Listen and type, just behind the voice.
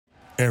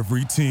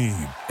Every team,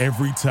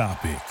 every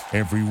topic,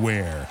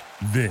 everywhere.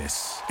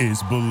 This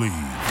is Believe.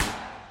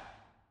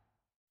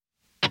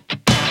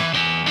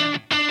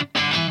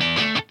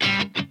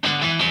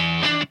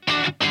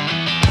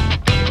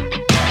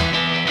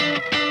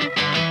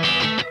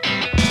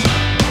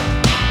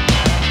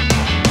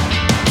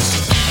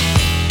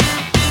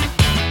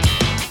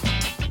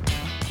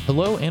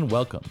 Hello and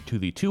welcome to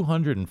the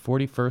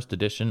 241st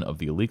edition of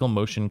the Illegal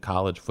Motion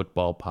College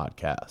Football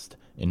Podcast.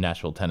 In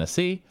Nashville,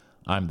 Tennessee,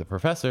 I'm the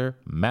professor,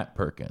 Matt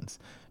Perkins.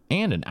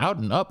 And an out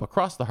and up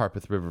across the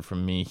Harpeth River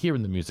from me here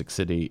in the Music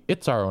City,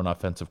 it's our own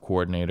offensive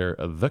coordinator,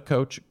 the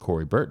coach,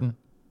 Corey Burton.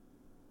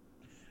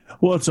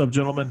 What's up,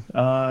 gentlemen?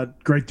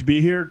 Great to be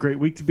here. Great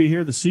week to be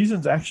here. The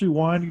season's actually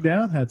winding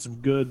down. Had some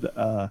good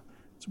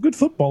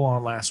football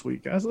on last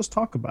week, guys. Let's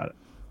talk about it.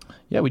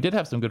 Yeah, we did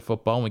have some good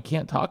football, and we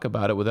can't talk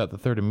about it without the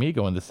third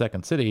amigo in the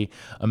second city,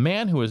 a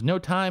man who has no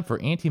time for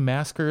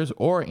anti-maskers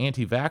or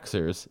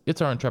anti-vaxxers.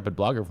 It's our intrepid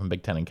blogger from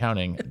Big Ten and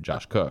Counting,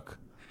 Josh Cook.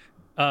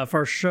 If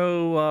our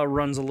show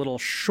runs a little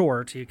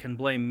short, you can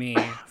blame me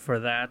for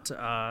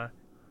that.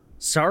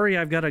 Sorry,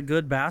 I've got a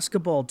good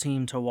basketball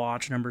team to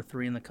watch, number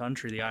 3 in the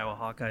country. The Iowa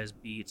Hawkeyes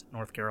beat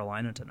North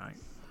Carolina tonight.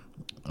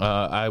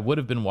 I would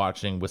have been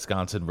watching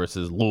Wisconsin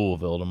versus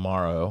Louisville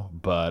tomorrow,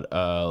 but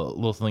a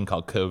little something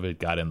called COVID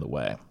got in the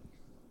way.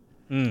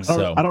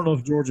 So I don't know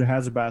if Georgia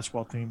has a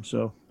basketball team.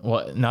 So,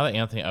 well, now that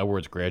Anthony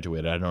Edwards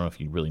graduated, I don't know if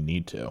you really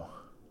need to.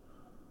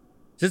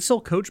 Is it still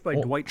coached by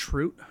Dwight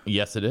Schrute?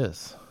 Yes, it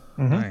is.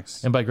 Mm-hmm.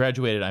 Nice. And by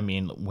graduated, I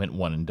mean went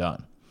one and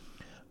done.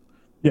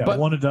 Yeah,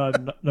 one and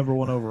done, number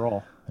 1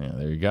 overall. Yeah,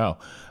 there you go.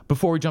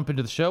 Before we jump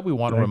into the show, we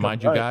want to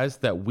remind you guys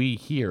that we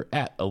here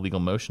at Illegal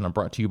Motion are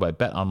brought to you by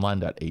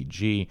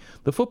betonline.ag.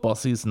 The football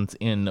season's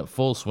in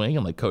full swing,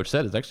 and like Coach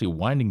said, it's actually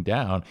winding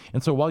down.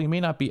 And so while you may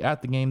not be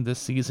at the game this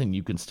season,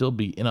 you can still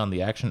be in on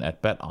the action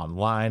at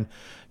BetOnline.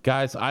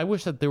 Guys, I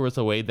wish that there was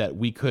a way that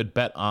we could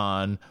bet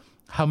on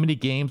how many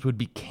games would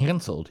be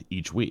canceled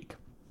each week.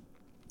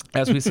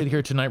 As we sit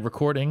here tonight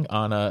recording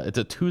on it's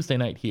a Tuesday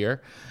night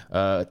here,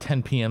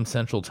 10 p.m.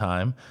 Central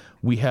Time,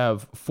 we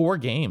have 4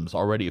 games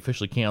already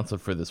officially canceled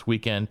for this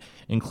weekend,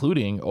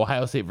 including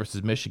Ohio State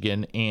versus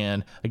Michigan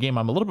and a game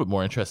I'm a little bit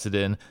more interested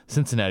in,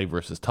 Cincinnati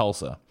versus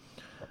Tulsa.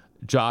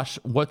 Josh,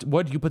 what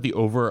do you put the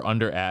over or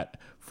under at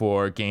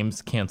for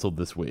games canceled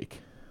this week?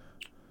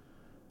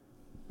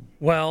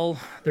 Well,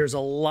 there's a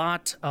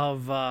lot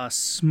of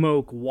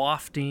smoke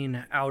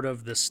wafting out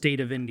of the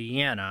state of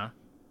Indiana.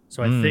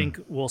 So I think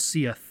we'll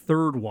see a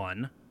third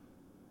one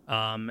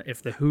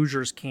if the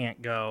Hoosiers can't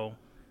go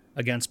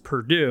against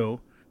Purdue.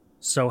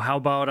 So how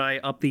about I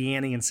up the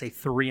ante and say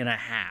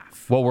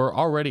 3.5? Well, we're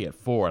already at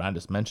 4, and I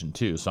just mentioned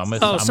 2. So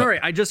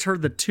sorry, I just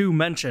heard the 2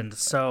 mentioned.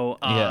 So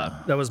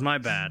that was my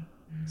bad.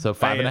 So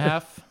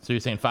 5.5. So you're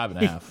saying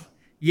 5.5?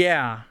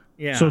 Yeah.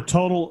 So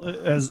total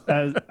as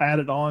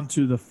added on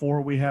to the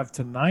 4 we have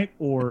tonight,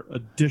 or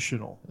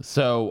additional?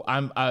 So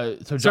I'm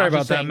Josh sorry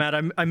about that, Matt.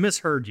 I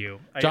misheard you.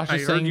 I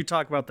heard you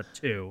talk about the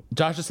 2.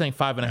 Josh is saying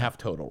 5.5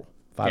 total.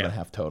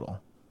 5.5 total.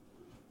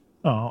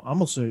 Oh, I'm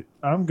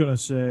gonna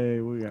say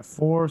we got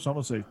 4, so I'm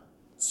gonna say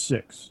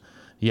 6.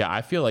 Yeah,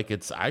 I feel like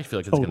it's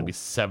gonna be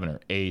 7 or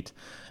 8.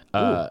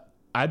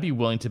 I'd be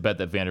willing to bet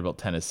that Vanderbilt,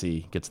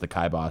 Tennessee gets the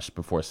kibosh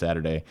before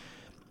Saturday.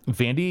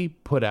 Vandy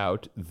put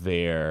out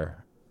their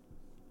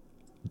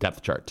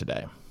depth chart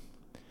today.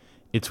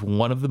 It's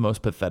one of the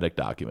most pathetic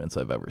documents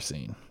I've ever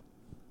seen.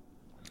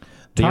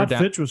 Todd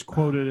Fitch was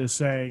quoted as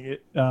saying,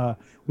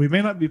 we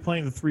may not be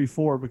playing the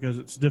 3-4 because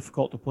it's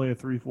difficult to play a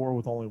 3-4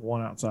 with only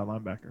 1 outside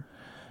linebacker.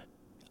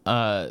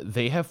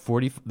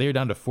 They're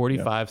down to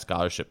 45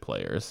 scholarship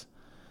players,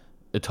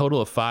 a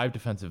total of 5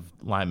 defensive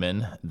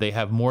linemen. They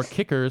have more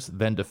kickers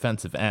than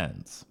defensive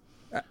ends.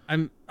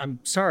 I'm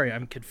sorry,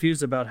 I'm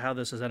confused about how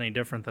this is any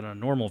different than a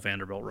normal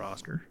Vanderbilt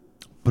roster.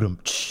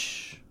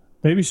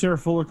 Maybe Sarah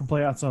Fuller can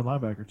play outside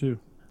linebacker too.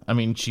 I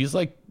mean, she's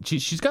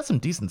got some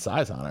decent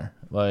size on her.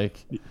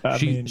 Like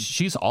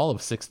she's all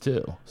of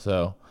 6'2",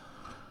 so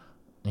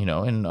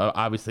and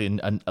obviously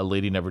a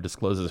lady never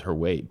discloses her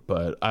weight,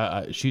 but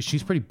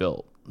she's pretty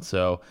built.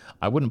 So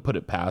I wouldn't put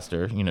it past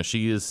her.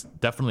 She is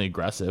definitely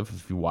aggressive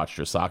if you watched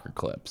her soccer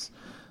clips.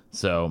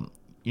 So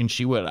and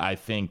she would, I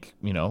think,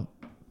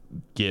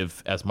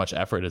 give as much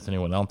effort as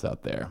anyone else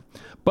out there.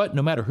 But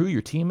no matter who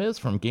your team is,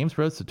 from game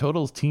spreads to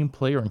totals, team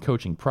player, and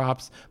coaching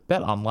props,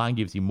 BetOnline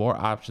gives you more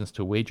options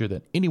to wager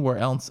than anywhere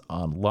else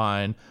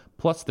online.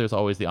 Plus, there's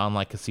always the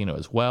online casino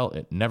as well.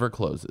 It never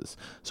closes.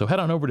 So head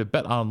on over to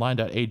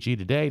betonline.ag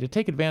today to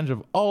take advantage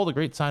of all the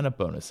great sign-up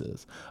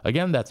bonuses.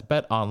 Again, that's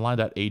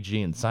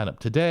betonline.ag and sign up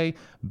today.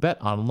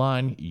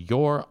 BetOnline,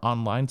 your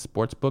online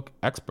sportsbook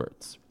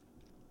experts.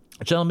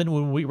 Gentlemen,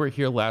 when we were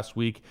here last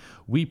week,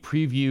 we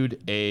previewed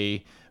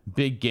a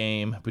big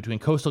game between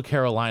Coastal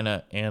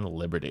Carolina and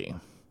Liberty.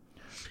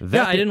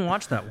 I didn't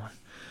watch that one.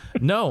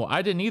 No,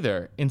 I didn't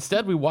either.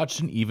 Instead, we watched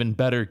an even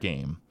better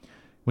game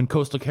when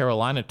Coastal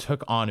Carolina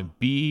took on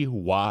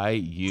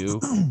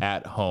BYU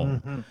at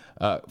home.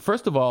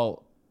 First of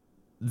all,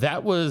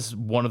 that was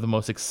one of the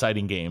most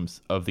exciting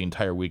games of the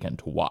entire weekend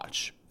to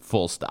watch,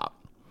 full stop.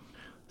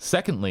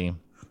 Secondly,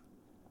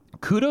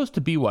 kudos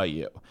to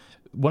BYU.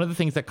 One of the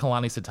things that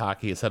Kalani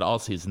Sitake has said all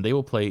season, they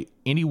will play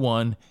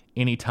anyone,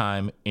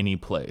 anytime, any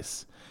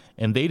place.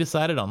 And they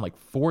decided on like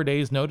 4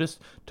 days' notice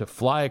to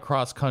fly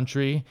across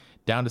country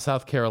down to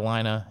South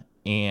Carolina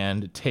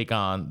and take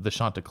on the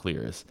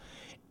Chanticleers.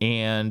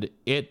 And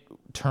it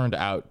turned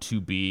out to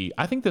be,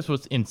 I think this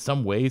was in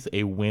some ways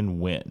a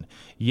win-win.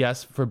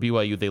 Yes, for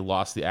BYU, they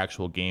lost the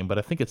actual game, but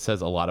I think it says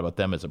a lot about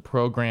them as a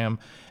program.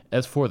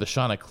 As for the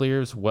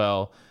Chanticleers,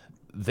 well,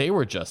 they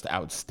were just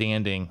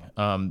outstanding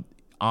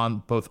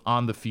on both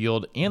on the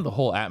field and the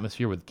whole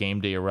atmosphere with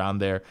game day around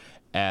there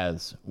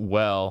as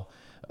well.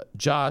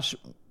 Josh,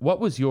 what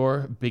was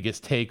your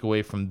biggest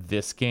takeaway from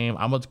this game?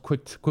 I'm going to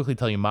quickly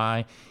tell you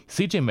mine.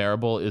 CJ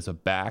Marable is a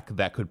back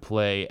that could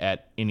play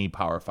at any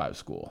Power 5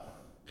 school.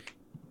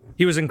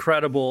 He was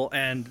incredible,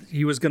 and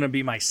he was going to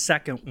be my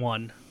second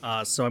one.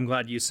 So I'm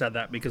glad you said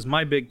that, because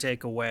my big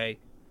takeaway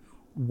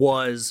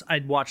was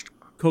I'd watched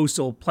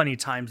Coastal plenty of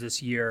times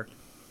this year,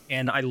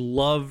 and I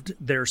loved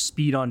their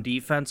speed on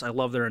defense. I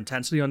love their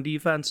intensity on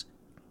defense.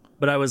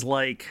 But I was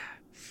like,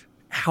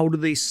 how do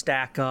they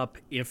stack up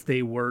if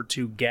they were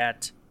to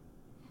get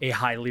a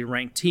highly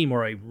ranked team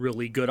or a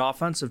really good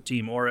offensive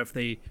team, or if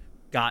they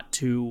got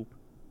to,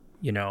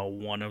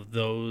 one of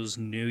those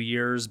New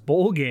Year's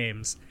bowl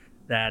games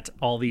that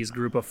all these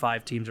group of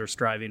 5 teams are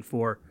striving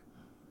for?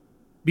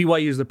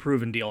 BYU is the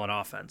proven deal on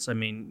offense. I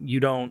mean, you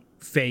don't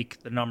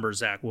fake the numbers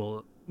Zach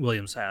Wilson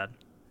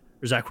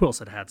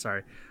had,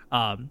 sorry.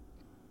 And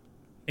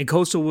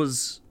Coastal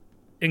was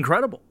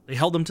incredible. They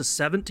held them to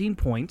 17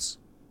 points,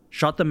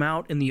 shut them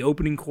out in the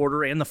opening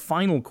quarter and the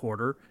final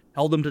quarter,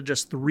 held them to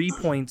just 3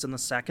 points in the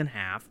second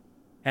half,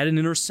 had an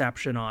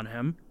interception on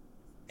him,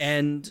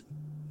 and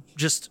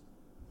just,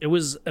 it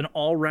was an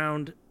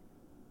all-round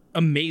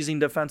amazing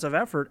defensive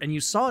effort. And you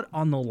saw it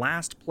on the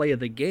last play of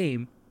the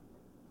game,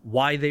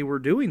 why they were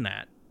doing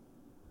that.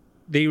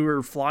 They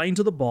were flying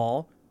to the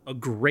ball, a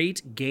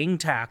great gang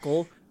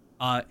tackle.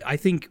 I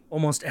think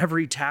almost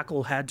every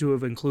tackle had to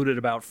have included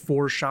about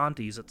 4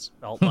 shanties, it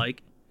felt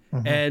like.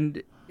 Mm-hmm.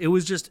 And it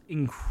was just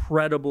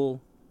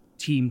incredible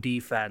team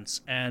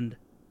defense. And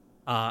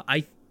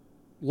I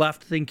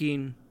left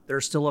thinking they're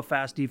still a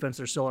fast defense,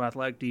 they're still an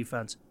athletic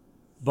defense,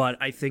 but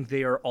I think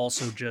they are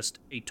also just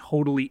a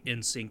totally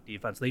in sync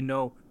defense. They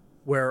know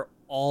where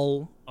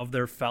all of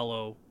their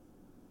fellow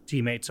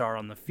teammates are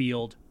on the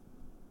field,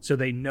 so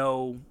they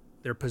know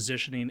their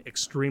positioning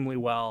extremely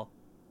well.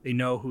 They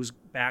know who's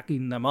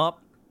backing them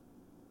up,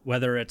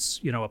 whether it's,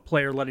 a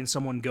player letting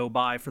someone go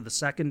by for the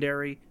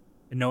secondary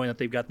and knowing that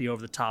they've got the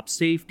over-the-top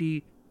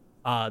safety.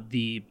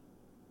 The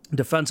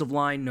defensive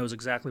line knows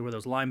exactly where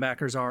those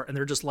linebackers are, and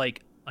they're just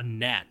like a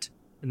net,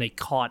 and they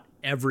caught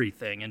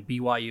everything, and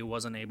BYU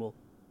wasn't able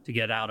to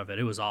get out of it.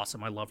 It was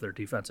awesome. I love their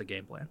defensive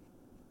game plan.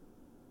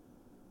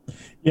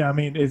 Yeah, I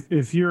mean,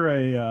 if you're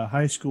a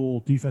high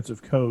school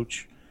defensive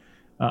coach,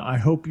 I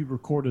hope you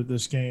recorded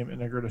this game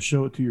and are going to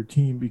show it to your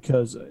team,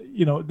 because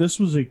this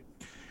was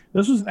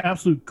an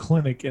absolute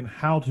clinic in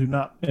how to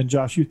not. And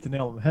Josh, you hit the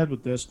nail on the head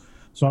with this.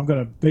 So I'm going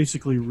to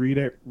basically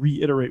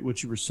reiterate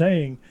what you were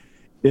saying.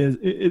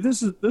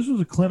 This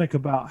was a clinic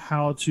about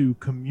how to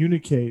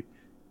communicate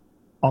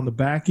on the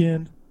back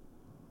end,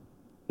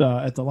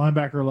 at the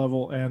linebacker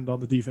level, and on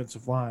the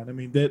defensive line. I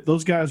mean,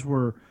 those guys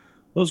were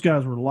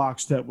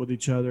lockstep with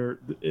each other.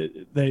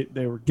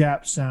 They were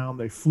gap sound.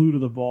 They flew to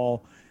the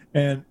ball,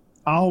 and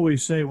I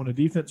always say when a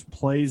defense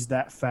plays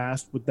that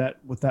fast with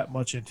that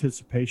much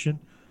anticipation,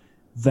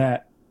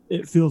 that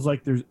it feels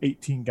like there's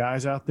 18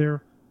 guys out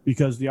there,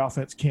 because the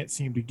offense can't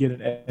seem to get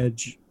an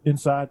edge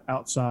inside,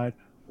 outside,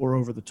 or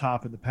over the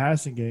top in the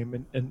passing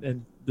game.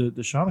 And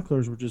the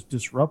Chanticleers were just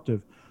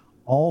disruptive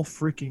all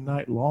freaking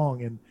night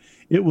long. And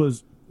it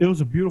was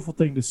a beautiful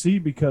thing to see,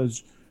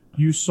 because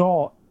you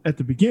saw at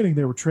the beginning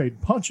they were trading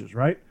punches,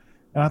 right?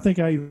 And I think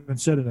I even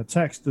said in a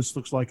text, this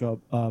looks like a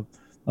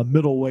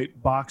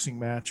middleweight boxing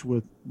match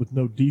with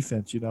no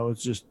defense.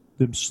 It's just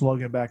them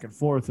slugging back and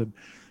forth, and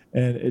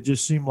it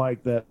just seemed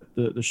like that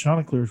the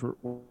Chanticleers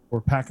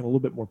were packing a little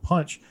bit more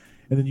punch.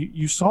 And then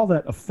you saw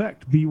that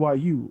affect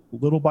BYU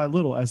little by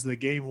little as the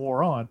game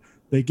wore on.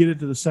 They get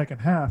into the second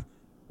half,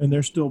 and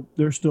they're still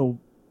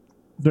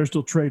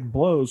trading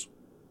blows.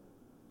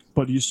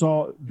 But you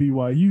saw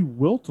BYU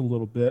wilt a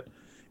little bit,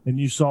 and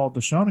you saw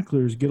the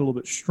Chanticleers get a little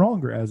bit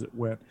stronger as it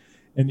went.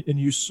 And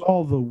you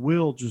saw the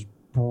will just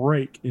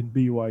break in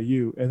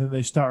BYU, and then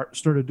they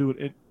started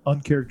doing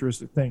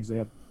uncharacteristic things. They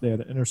had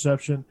an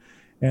interception,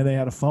 and they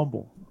had a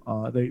fumble.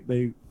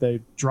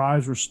 They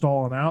drives were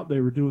stalling out.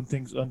 They were doing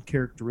things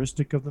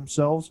uncharacteristic of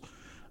themselves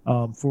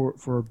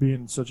for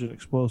being such an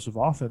explosive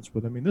offense.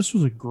 But I mean, this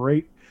was a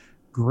great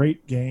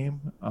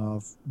game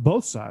of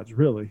both sides,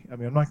 really. I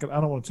mean, I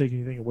don't want to take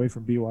anything away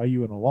from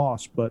BYU in a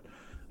loss, but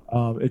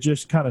it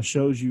just kind of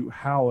shows you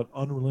how an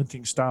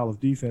unrelenting style of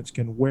defense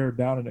can wear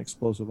down an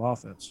explosive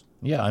offense.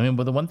 Yeah, I mean,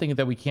 but the one thing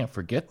that we can't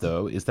forget,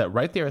 though, is that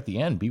right there at the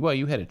end,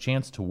 BYU had a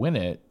chance to win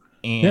it,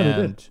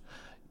 and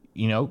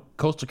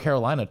Coastal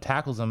Carolina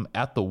tackles them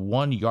at the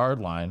 1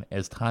 yard line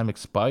as time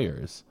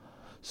expires.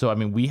 So, I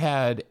mean, we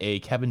had a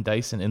Kevin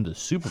Dyson in the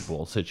Super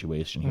Bowl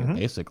situation here,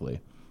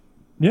 basically.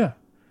 Yeah.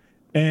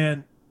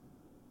 And,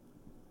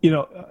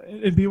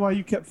 and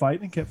BYU kept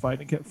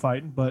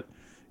fighting. But,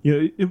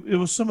 it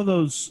was some of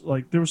those,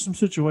 like, there were some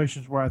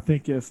situations where I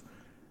think if,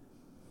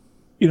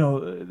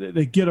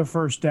 they get a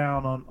first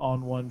down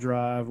on one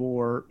drive,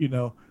 or,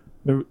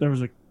 there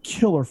was a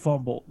killer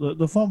fumble.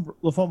 The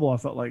fumble I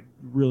felt like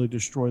really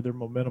destroyed their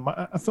momentum.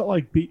 I felt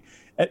like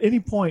at any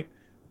point,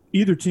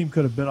 either team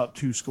could have been up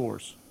 2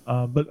 scores.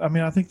 But, I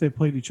mean, I think they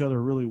played each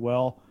other really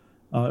well.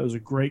 It was a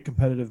great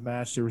competitive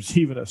match. There was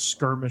even a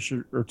skirmish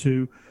or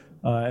two,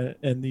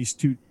 and these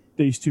two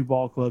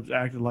ball clubs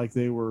acted like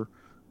they were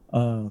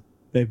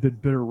they've been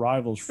bitter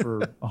rivals for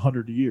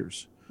 100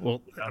 years.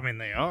 Well, I mean,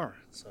 they are.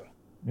 So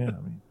yeah, I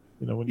mean,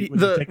 when you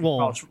think of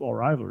college football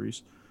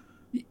rivalries.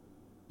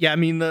 Yeah, I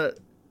mean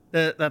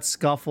that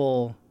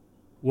scuffle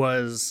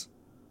was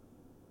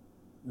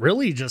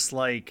really just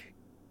like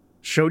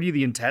showed you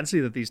the intensity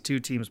that these two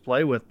teams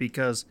play with,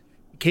 because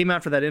it came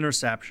after that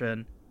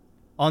interception.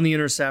 On the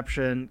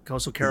interception,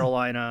 Coastal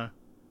Carolina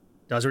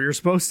does what you're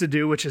supposed to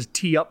do, which is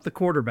tee up the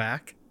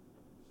quarterback,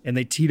 and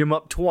they teed him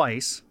up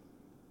twice.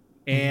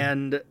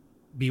 And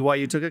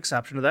BYU took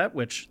exception to that,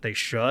 which they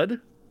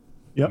should.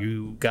 Yep.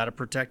 You got to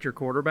protect your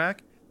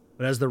quarterback.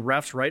 But as the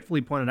refs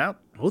rightfully pointed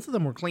out, both of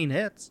them were clean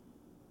hits.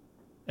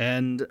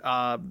 And,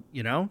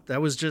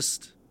 that was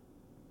just,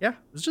 it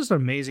was just an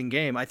amazing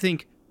game. I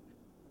think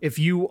if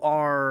you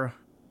are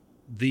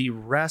the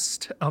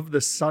rest of the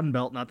Sun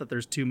Belt, not that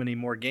there's too many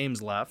more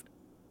games left,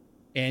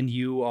 and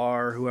you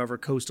are whoever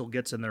Coastal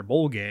gets in their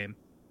bowl game,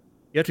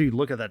 you have to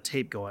look at that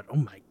tape going, oh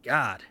my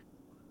God,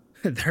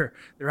 their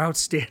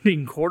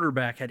outstanding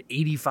quarterback had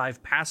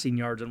 85 passing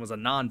yards and was a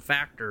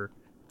non-factor,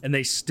 and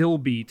they still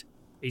beat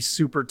a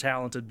super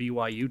talented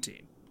BYU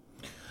team.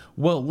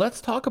 Well,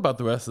 let's talk about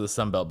the rest of the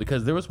Sun Belt,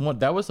 because that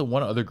was the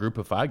one other Group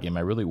of 5 game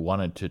I really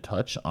wanted to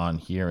touch on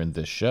here in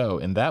this show,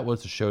 and that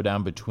was the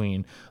showdown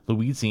between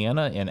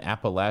Louisiana and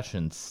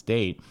Appalachian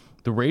State.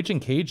 The Raging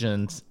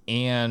Cajuns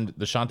and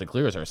the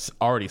Chanticleers are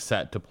already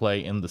set to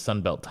play in the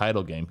Sun Belt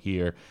title game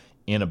here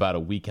in about a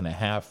week and a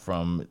half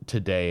from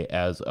today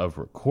as of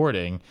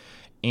recording.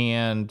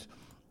 And,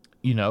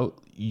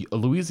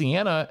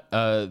 Louisiana,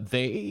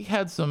 they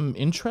had some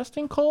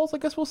interesting calls, I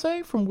guess we'll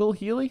say, from Will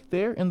Healy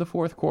there in the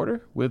fourth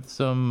quarter with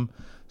some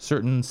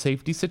certain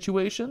safety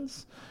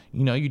situations.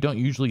 You don't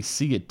usually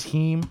see a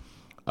team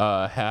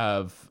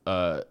have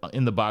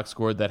in the box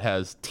score that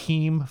has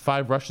team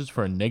 5 rushes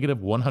for a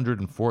negative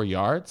 104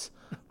 yards,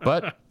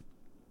 but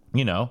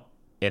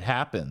it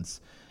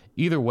happens.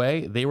 Either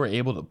way, they were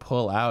able to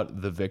pull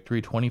out the victory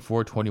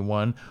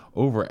 24-21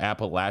 over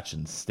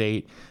Appalachian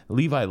State.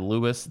 Levi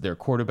Lewis, their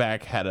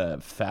quarterback, had a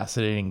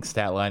fascinating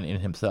stat line in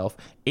himself.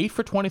 8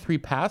 for 23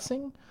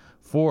 passing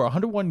for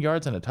 101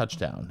 yards and a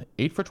touchdown.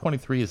 8 for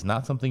 23 is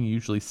not something you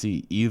usually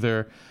see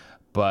either.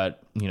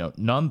 But,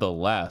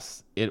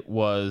 nonetheless, it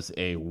was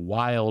a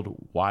wild,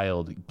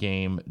 wild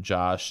game,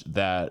 Josh,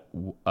 that,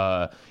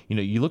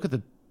 you look at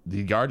the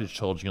yardage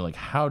totals, you're like,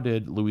 how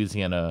did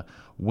Louisiana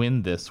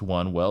win this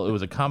one? Well, it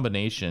was a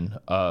combination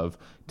of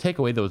take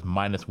away those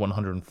minus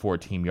 104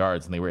 team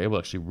yards, and they were able to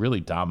actually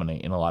really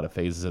dominate in a lot of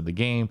phases of the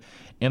game,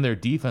 and their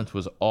defense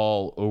was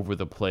all over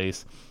the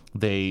place.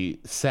 They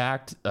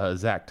sacked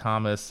Zach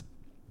Thomas,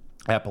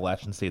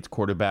 Appalachian State's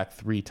quarterback,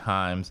 3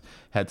 times,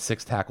 had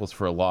 6 tackles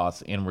for a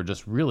loss, and were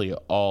just really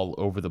all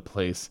over the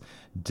place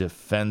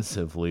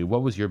defensively.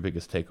 What was your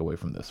biggest takeaway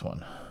from this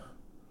one?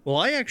 Well,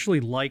 I actually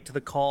liked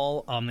the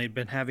call. They'd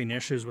been having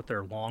issues with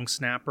their long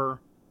snapper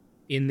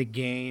in the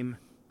game,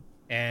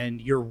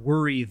 and your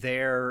worry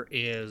there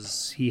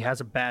is he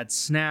has a bad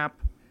snap,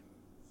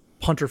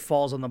 punter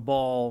falls on the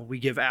ball, we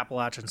give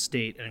Appalachian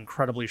State an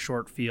incredibly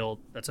short field,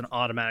 that's an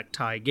automatic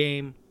tie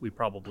game, we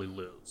probably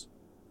lose.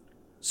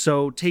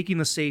 So taking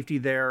the safety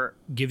there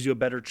gives you a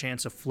better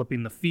chance of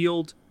flipping the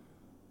field.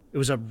 It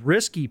was a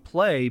risky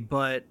play,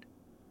 but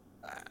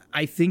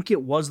I think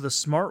it was the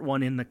smart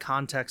one in the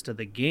context of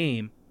the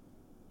game.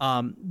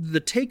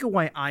 The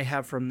takeaway I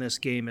have from this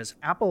game is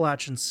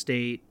Appalachian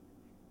State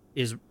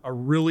is a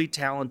really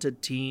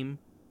talented team,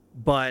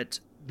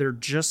 but they're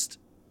just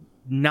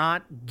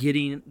not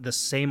getting the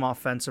same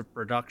offensive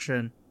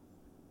production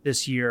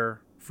this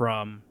year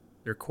from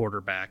their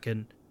quarterback.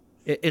 And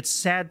it's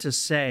sad to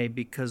say,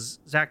 because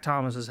Zach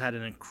Thomas has had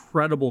an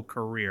incredible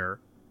career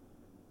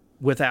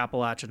with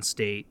Appalachian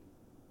State,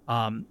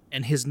 and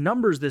his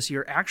numbers this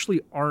year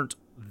actually aren't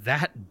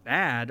that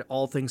bad,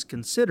 all things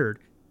considered.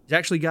 He's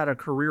actually got a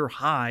career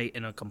high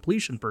in a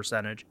completion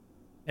percentage,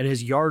 and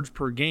his yards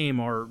per game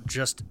are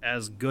just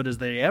as good as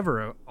they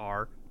ever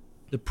are.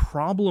 The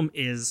problem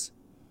is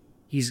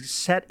he's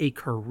set a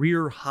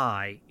career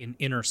high in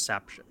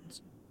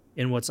interceptions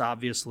in what's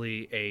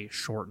obviously a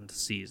shortened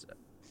season.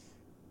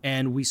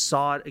 And we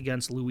saw it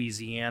against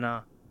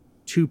Louisiana,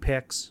 2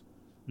 picks,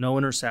 no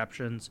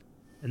interceptions,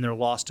 and their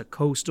loss to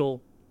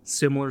Coastal,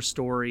 similar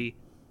story.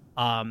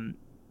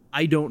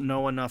 I don't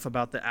know enough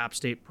about the App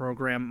State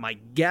program. My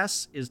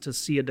guess is to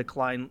see a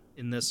decline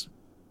in this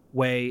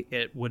way,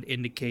 it would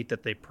indicate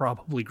that they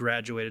probably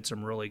graduated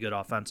some really good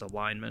offensive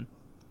linemen.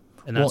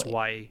 And that's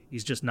why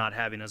he's just not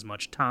having as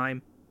much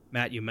time.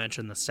 Matt, you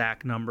mentioned the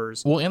sack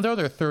numbers. Well, and they're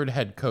their third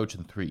head coach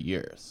in 3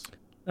 years.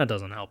 That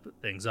doesn't help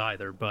things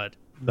either. But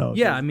No,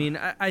 yeah, I mean,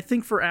 I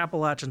think for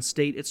Appalachian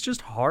State, it's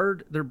just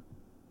hard. They're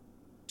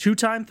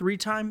 2-time,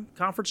 3-time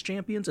conference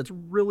champions. It's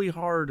really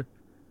hard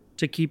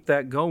to keep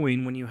that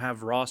going when you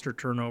have roster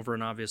turnover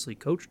and obviously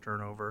coach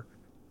turnover.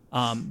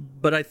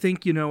 But I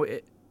think,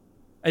 I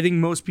think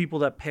most people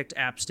that picked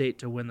App State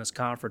to win this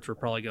conference were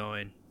probably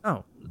going,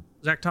 oh,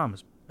 Zach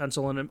Thomas,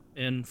 penciling him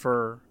in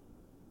for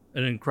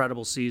an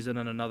incredible season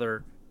and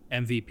another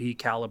MVP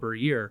caliber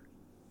year.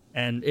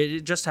 And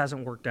it just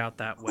hasn't worked out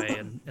that way,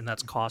 and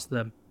that's cost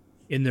them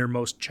in their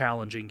most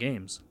challenging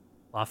games,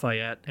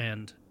 Lafayette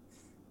and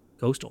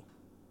Coastal.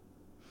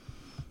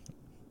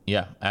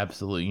 Yeah,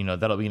 absolutely.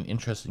 That'll be an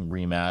interesting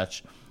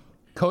rematch.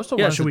 Coastal.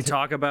 Yeah, should we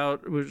talk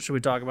about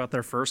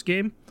their first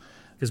game?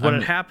 Because when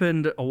it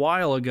happened a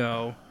while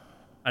ago,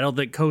 I don't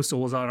think Coastal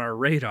was on our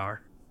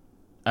radar.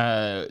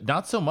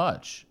 Not so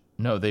much.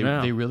 No, they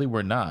really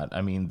were not.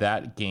 I mean,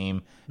 that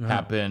game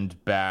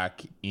happened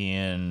back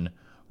in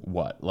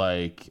what?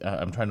 Like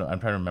I'm trying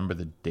to remember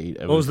the date.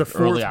 It was the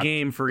fourth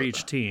game for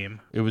each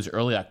team. It was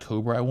early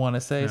October, I want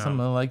to say,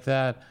 something like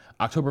that.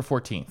 October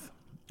 14th.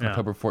 Yeah.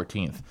 October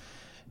 14th.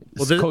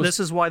 Well, this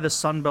is why the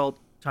Sun Belt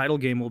title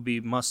game will be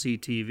must-see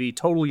TV.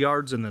 Total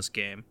yards in this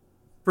game.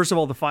 First of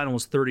all, the final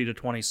was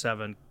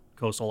 30-27.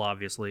 Coastal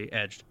obviously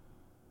edged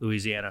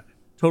Louisiana.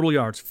 Total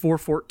yards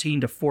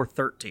 414 to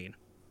 413.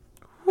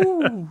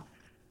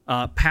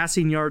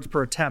 Passing yards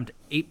per attempt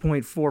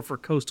 8.4 for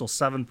Coastal,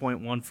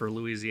 7.1 for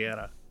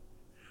Louisiana.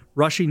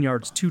 Rushing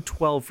yards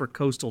 212 for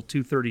Coastal,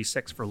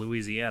 236 for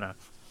Louisiana.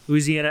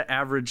 Louisiana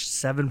averaged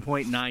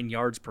 7.9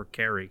 yards per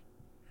carry.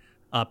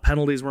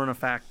 Penalties weren't a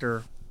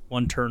factor.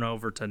 1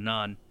 turnover to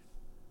none.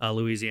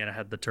 Louisiana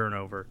had the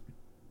turnover.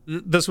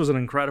 This was an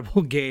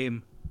incredible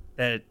game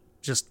that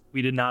just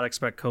we did not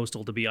expect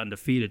Coastal to be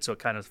undefeated, so it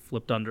kind of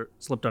slipped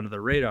under the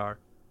radar.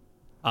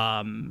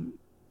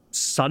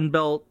 Sun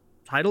Belt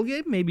title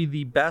game, maybe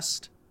the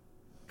best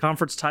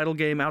conference title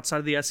game outside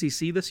of the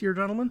SEC this year,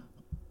 gentlemen.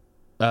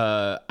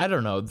 I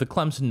don't know. The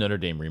Clemson Notre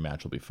Dame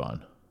rematch will be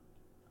fun.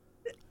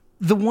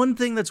 The one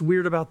thing that's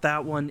weird about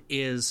that one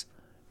is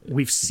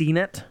we've seen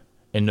it.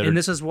 And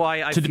this is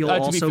why I feel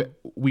also...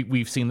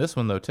 We've seen this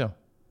one, though, too.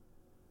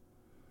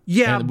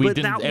 Yeah, and we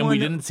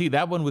didn't see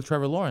that one with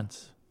Trevor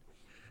Lawrence.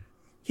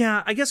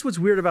 Yeah, I guess what's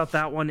weird about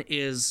that one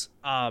is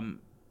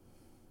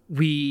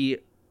we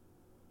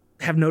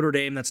have Notre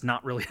Dame that's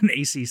not really an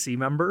ACC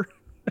member.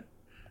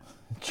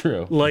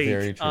 True.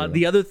 Very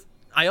true.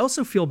 I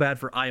also feel bad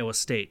for Iowa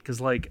State because,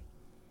 like,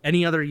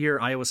 any other year,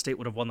 Iowa State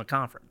would have won the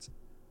conference.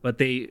 But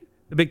the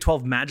Big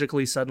 12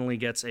 magically suddenly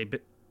gets a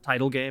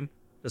title game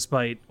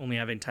despite only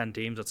having 10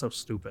 teams. That's so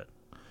stupid.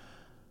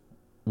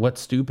 What's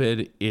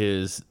stupid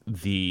is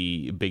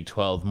the Big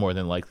 12 more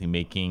than likely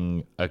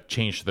making a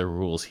change to their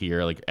rules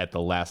here, like at the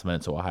last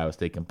minute, so Ohio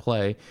State can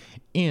play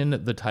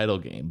in the title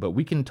game. But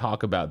we can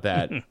talk about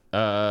that.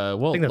 I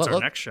think that's our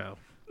next show.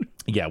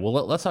 Yeah, well,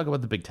 let's talk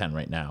about the Big 10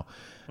 right now.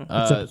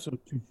 That's episode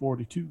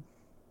 242.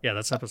 Yeah,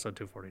 that's episode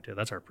 242.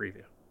 That's our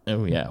preview.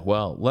 Oh, yeah.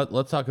 Well,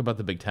 let's talk about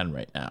the Big 10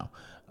 right now.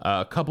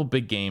 A couple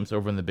big games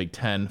over in the Big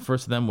 10.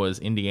 First of them was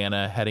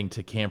Indiana heading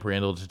to Camp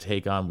Randall to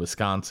take on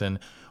Wisconsin.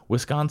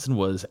 Wisconsin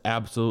was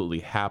absolutely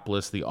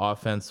hapless. The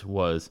offense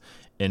was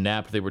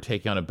inept. They were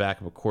taking on a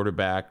backup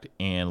quarterback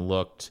and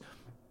looked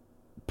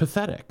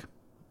pathetic,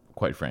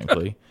 quite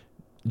frankly.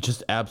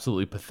 Just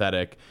absolutely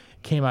pathetic.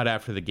 Came out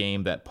after the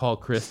game that Paul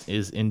Chryst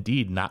is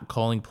indeed not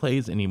calling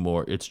plays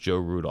anymore. It's Joe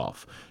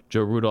Rudolph.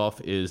 Joe Rudolph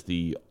is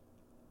the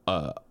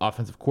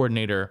offensive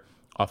coordinator,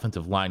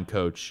 offensive line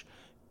coach,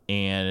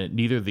 and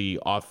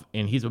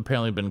and he's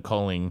apparently been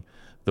calling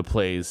the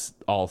plays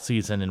all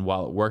season. And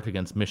while it worked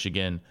against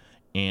Michigan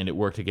and it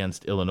worked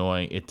against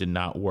Illinois, it did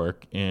not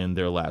work in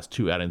their last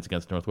 2 outings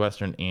against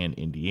Northwestern and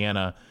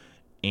Indiana.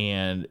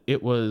 And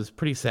it was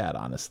pretty sad,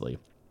 honestly.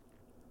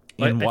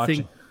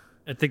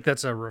 I think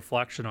that's a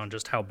reflection on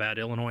just how bad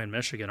Illinois and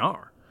Michigan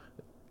are.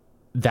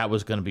 That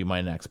was going to be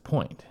my next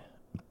point,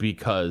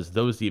 because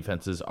those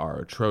defenses are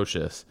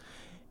atrocious.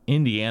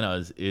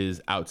 Indiana's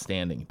is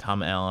outstanding.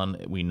 Tom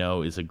Allen, we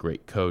know, is a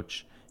great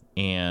coach.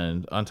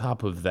 And on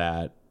top of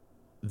that,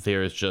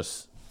 there's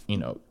just,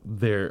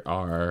 there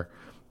are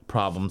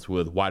problems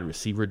with wide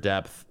receiver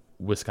depth.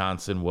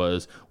 Wisconsin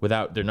was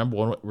without their number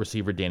 1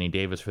 receiver, Danny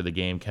Davis, for the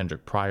game.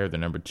 Kendrick Pryor, their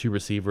number 2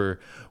 receiver,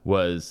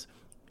 was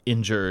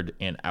injured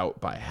and out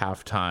by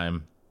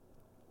halftime.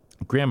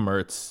 Graham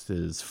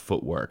Mertz's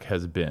footwork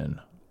has been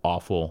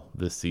awful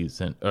this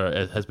season, or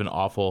has been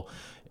awful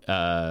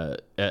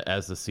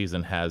as the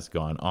season has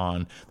gone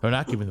on. They're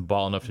not giving the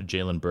ball enough to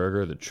Jalen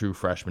Berger, the true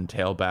freshman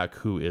tailback,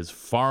 who is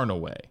far and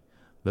away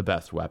the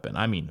best weapon.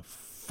 I mean,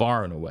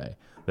 far and away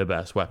the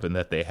best weapon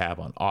that they have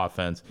on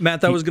offense.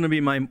 Matt, that was going to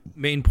be my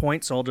main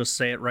point, so I'll just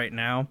say it right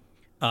now.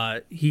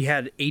 He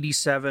had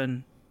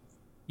 87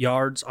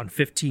 yards on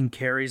 15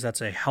 carries. That's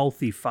a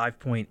healthy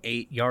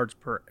 5.8 yards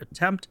per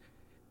attempt.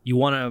 You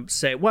want to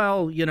say,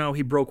 well,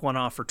 he broke one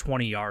off for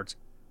 20 yards.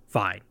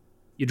 Fine.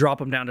 You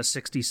drop him down to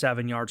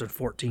 67 yards and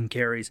 14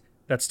 carries.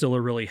 That's still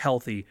a really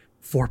healthy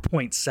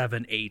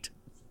 4.78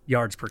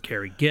 yards per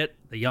carry. Get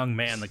the young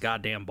man the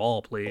goddamn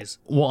ball, please.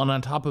 Well, and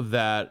on top of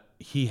that,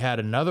 he had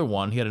another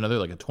like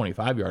a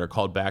 25-yarder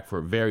called back for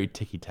a very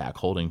ticky-tack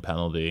holding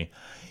penalty.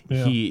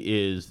 Yeah.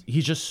 He's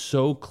just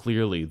so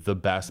clearly the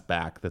best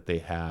back that they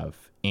have.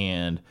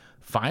 And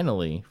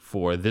finally,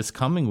 for this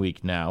coming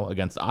week now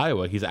against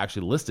Iowa, he's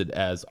actually listed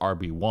as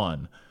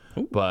RB1.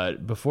 Ooh.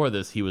 But before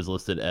this, he was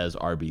listed as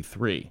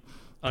RB3.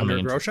 Under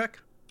Groshek?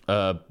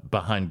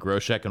 Behind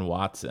Groshek and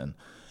Watson.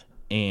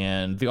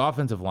 And the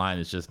offensive line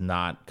is just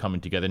not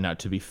coming together. Now,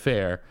 to be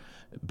fair,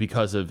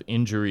 because of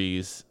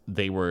injuries,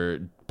 they were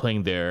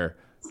playing their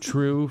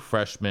true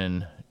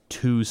freshman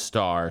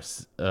 2-star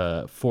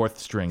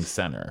fourth-string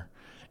center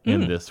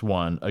in this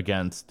one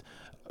against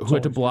who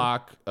had to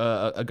block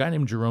a guy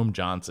named Jerome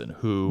Johnson,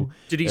 who...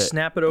 Did he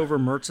snap it over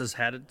Mertz's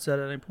head at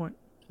any point?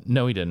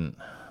 No, he didn't.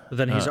 But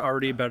then he's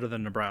already better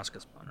than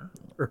Nebraska's punter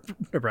or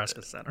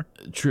Nebraska's center.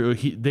 True.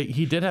 He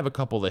did have a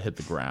couple that hit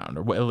the ground,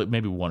 or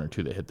maybe one or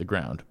two that hit the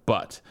ground.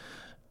 But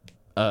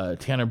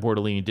Tanner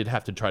Bordellini did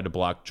have to try to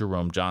block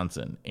Jerome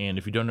Johnson. And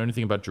if you don't know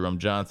anything about Jerome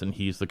Johnson,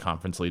 he's the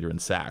conference leader in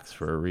sacks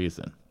for a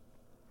reason.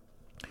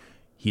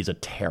 He's a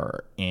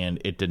terror, and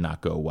it did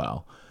not go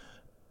well.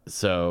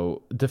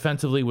 So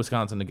defensively,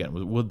 Wisconsin, again,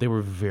 they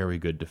were very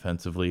good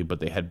defensively, but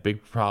they had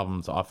big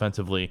problems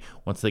offensively.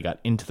 Once they got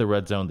into the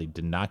red zone, they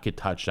did not get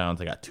touchdowns.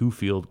 They got 2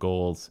 field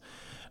goals.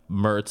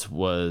 Mertz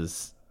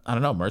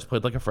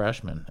played like a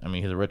freshman. I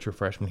mean, he's a redshirt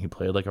freshman. He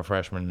played like a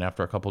freshman, and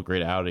after a couple of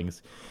great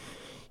outings,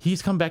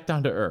 he's come back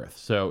down to earth.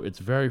 So it's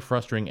very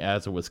frustrating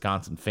as a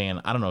Wisconsin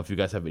fan. I don't know if you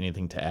guys have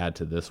anything to add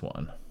to this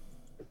one.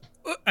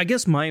 I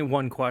guess my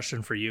one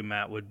question for you,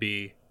 Matt, would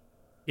be,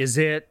 is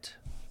it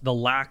the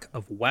lack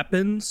of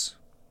weapons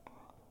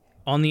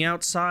on the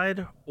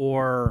outside,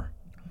 or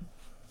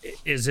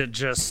is it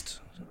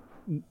just,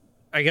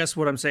 I guess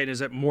what I'm saying,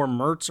 is it more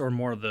Mertz or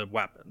more the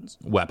weapons?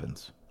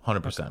 Weapons,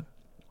 100%.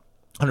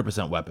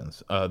 100%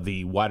 weapons.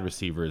 The wide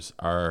receivers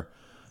are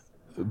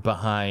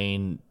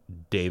behind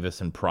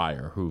Davis and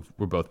Pryor, who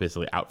were both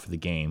basically out for the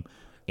game,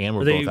 and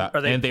were both out,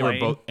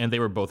 they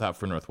were both out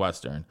for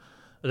Northwestern.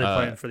 Are they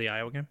playing for the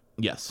Iowa game?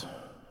 Yes,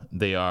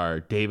 they are.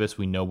 Davis,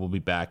 we know, will be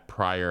back.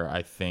 Pryor,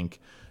 I think,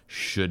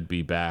 should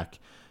be back.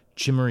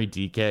 Chimere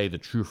Dike, the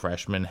true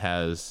freshman,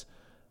 has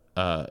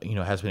been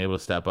able to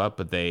step up,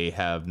 but they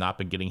have not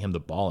been getting him the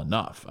ball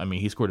enough. I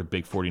mean, he scored a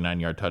big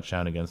 49-yard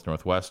touchdown against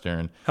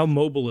Northwestern. How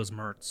mobile is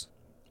Mertz?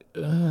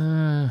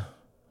 I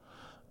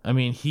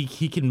mean,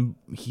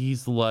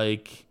 he's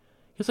like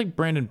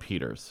Brandon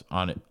Peters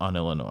on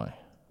Illinois.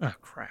 Oh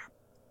crap.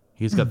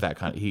 He's got that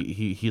kind of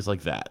he's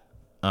like that.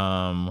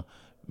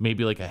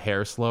 Maybe like a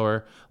hair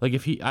slower. Like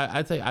if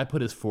I'd say I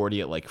put his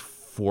 40 at like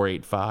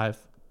 4.85.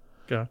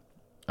 Okay.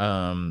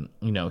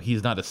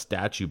 He's not a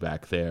statue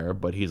back there,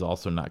 but he's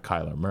also not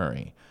Kyler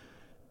Murray.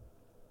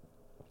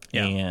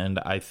 Yeah. And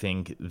I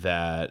think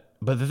that,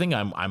 but the thing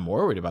I'm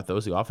more worried about though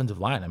is the offensive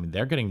line. I mean,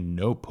 they're getting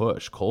no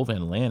push. Cole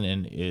Van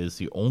Lannon is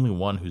the only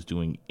one who's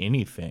doing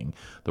anything.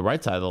 The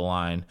right side of the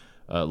line,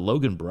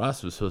 Logan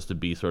Bruss was supposed to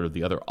be sort of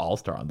the other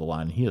all-star on the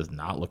line. He has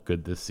not looked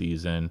good this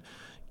season.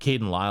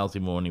 Caden Lyles,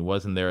 even when he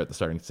wasn't there at the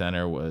starting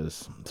center,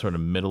 was sort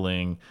of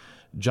middling.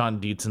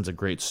 John Dietzon's a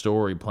great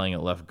story playing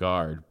at left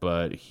guard,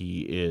 but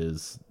he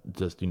is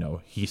just,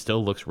 he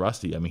still looks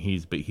rusty. I mean, he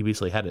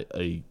basically had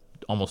a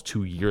almost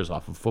 2 years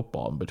off of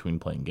football in between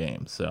playing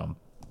games. So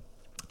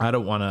I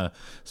don't want to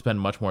spend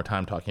much more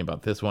time talking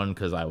about this one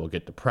because I will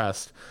get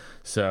depressed.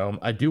 So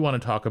I do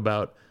want to talk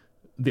about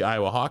the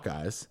Iowa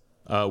Hawkeyes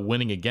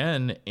winning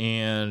again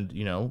and,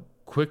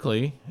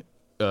 quickly,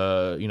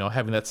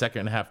 having that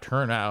second half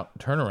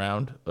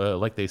turnaround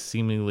like they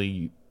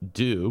seemingly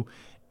do,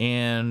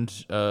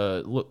 and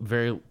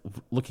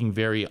looking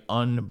very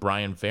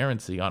un-Brian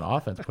Ferentz-y on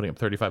offense, putting up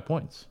 35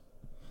 points.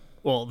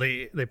 Well,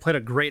 they played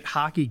a great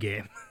hockey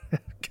game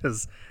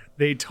because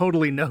they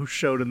totally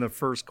no-showed in the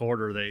first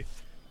quarter. They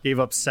gave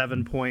up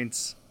 7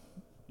 points,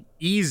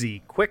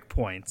 easy, quick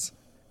points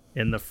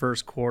in the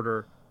first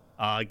quarter.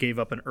 Gave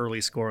up an early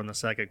score in the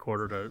second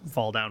quarter to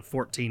fall down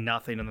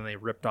 14-0, and then they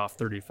ripped off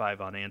 35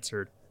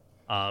 unanswered.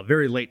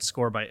 Very late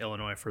score by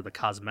Illinois for the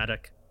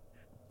cosmetic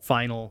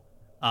final.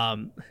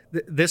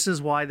 This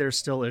is why there's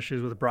still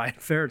issues with Brian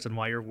Ferentz and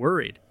why you're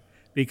worried,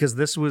 because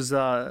this was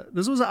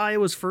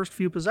Iowa's first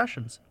few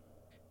possessions.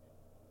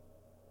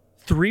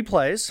 3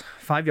 plays,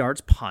 5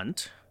 yards,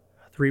 punt.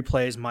 3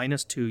 plays,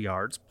 minus 2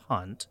 yards,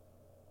 punt.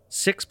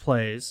 6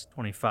 plays,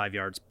 25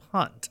 yards,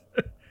 punt.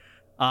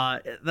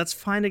 That's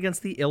fine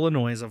against the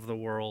Illinois of the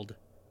world.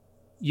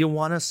 You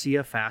want to see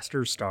a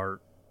faster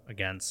start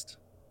against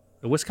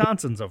the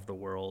Wisconsins of the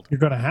world. You're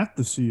going to have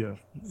to see a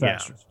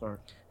faster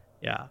start.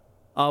 Yeah.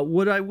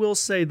 What I will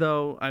say,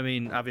 though, I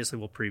mean, obviously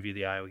we'll preview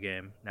the Iowa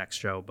game next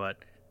show, but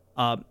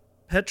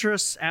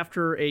Petrus,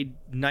 after a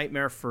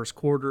nightmare first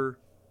quarter,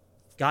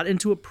 got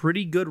into a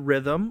pretty good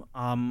rhythm.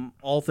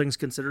 All things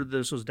considered,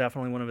 this was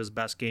definitely one of his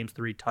best games,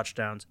 3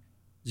 touchdowns,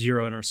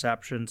 0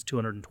 interceptions,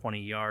 220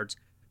 yards.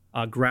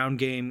 Ground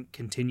game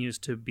continues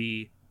to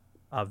be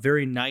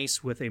very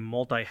nice with a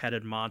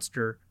multi-headed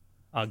monster.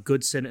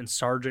 Goodson and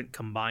Sargent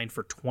combined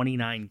for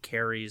 29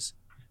 carries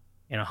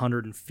and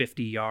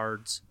 150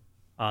 yards.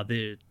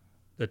 The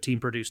team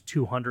produced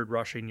 200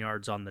 rushing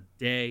yards on the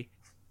day.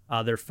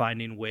 They're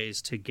finding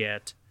ways to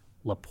get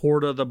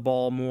Laporta the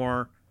ball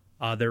more.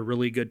 They're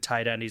really good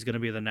tight end. He's going to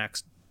be the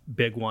next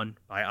big one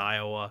by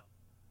Iowa.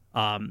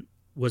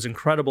 Was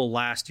incredible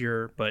last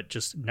year, but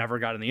just never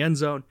got in the end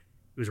zone.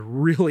 He was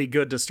really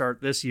good to start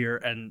this year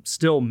and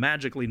still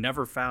magically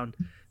never found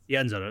the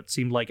end zone. It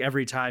seemed like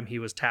every time he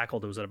was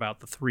tackled, it was at about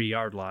the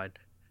 3-yard line.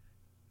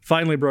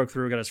 Finally broke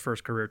through, got his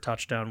first career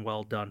touchdown.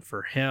 Well done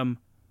for him.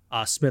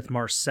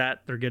 Smith-Marset,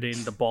 they're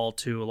getting the ball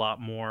to a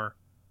lot more.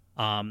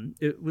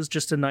 It was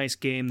just a nice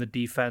game. The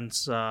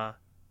defense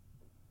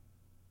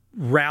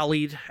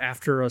rallied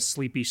after a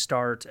sleepy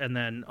start, and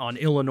then on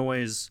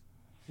Illinois'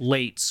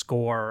 late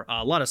score,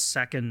 a lot of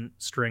second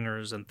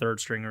stringers and third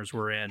stringers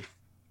were in.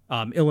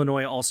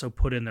 Illinois also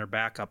put in their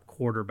backup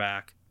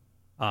quarterback,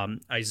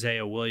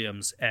 Isaiah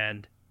Williams,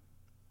 and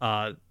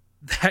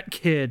that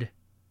kid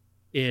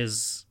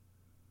is,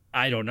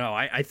 I don't know,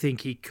 I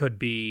think he could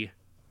be,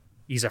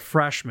 he's a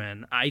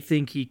freshman. I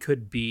think he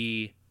could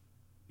be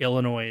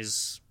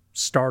Illinois'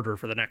 starter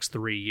for the next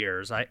 3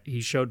 years.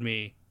 He showed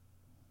me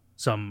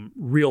some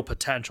real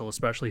potential,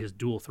 especially his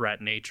dual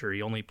threat nature.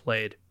 He only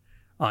played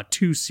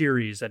 2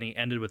 series, and he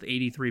ended with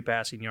 83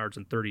 passing yards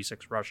and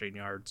 36 rushing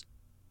yards.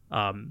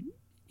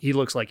 He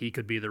looks like he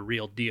could be the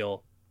real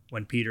deal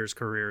when Peter's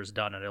career is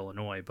done at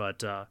Illinois.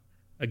 But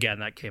again,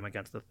 that came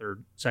against the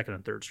second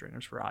and third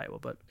stringers for Iowa.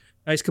 But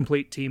nice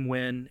complete team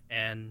win,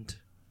 and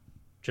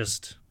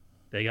just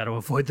they got to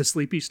avoid the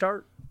sleepy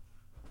start.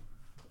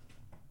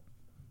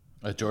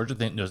 Georgia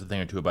knows a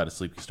thing or two about a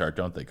sleepy start,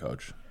 don't they,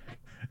 Coach?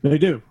 They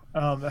do.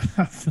 I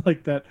feel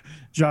like that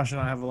Josh and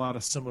I have a lot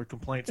of similar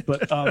complaints.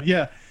 But,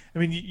 yeah, I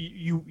mean,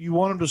 you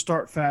want them to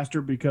start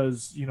faster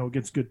because,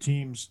 against good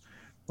teams.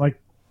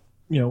 Like,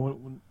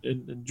 when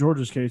in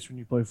Georgia's case, when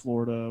you play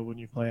Florida, when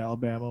you play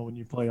Alabama, when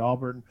you play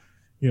Auburn,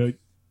 you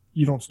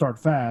don't start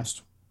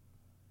fast.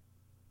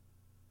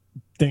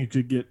 Things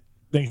could get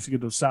to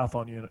the south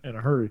on you in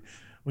a hurry.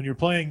 When you're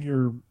playing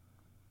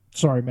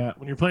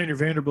when you're playing your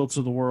Vanderbilts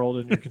of the world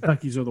and your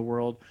Kentuckys of the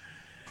world,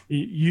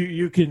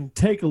 you can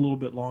take a little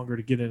bit longer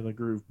to get into the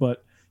groove.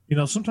 But,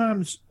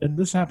 sometimes, and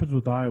this happens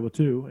with Iowa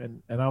too,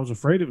 and I was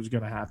afraid it was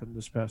going to happen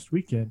this past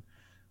weekend,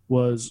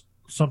 was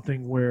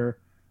something where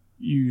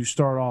you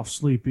start off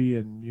sleepy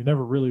and you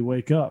never really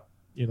wake up,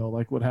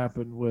 like what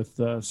happened with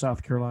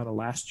South Carolina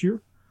last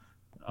year.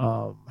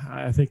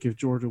 I think if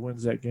Georgia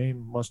wins that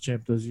game,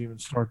 Muschamp doesn't even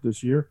start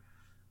this year.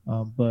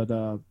 But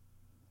I'm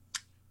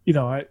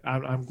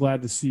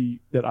glad to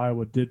see that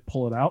Iowa did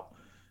pull it out.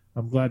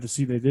 I'm glad to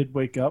see they did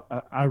wake up.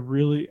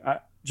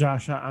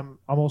 Josh, I'm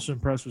also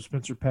impressed with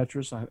Spencer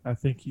Petras. I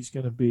think he's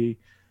going to be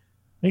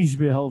a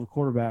hell of a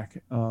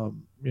quarterback.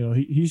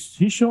 He's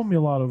shown me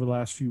a lot over the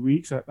last few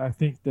weeks. I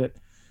think that,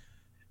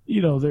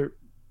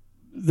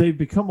 they've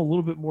become a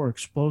little bit more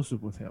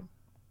explosive with him,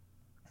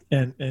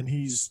 and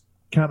he's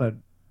kind of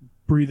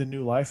breathing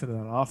new life into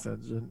that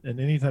offense. And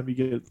anytime you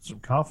get some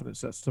confidence,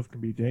 that stuff can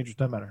be dangerous.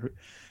 Doesn't matter who.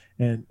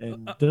 And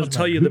I'll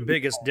tell you the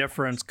biggest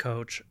difference,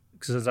 Coach,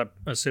 because I'm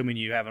assuming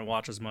you haven't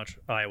watched as much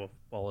Iowa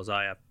football as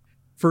I have.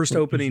 First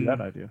opening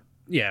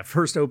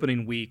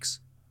weeks,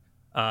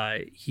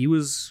 he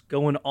was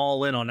going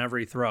all in on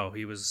every throw.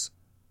 He was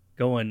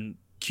going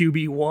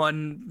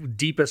QB1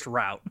 deepest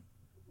route.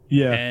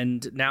 Yeah.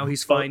 And now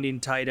he's finding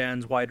tight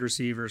ends, wide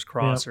receivers,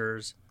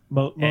 crossers.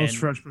 Yeah. Most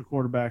freshman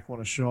quarterback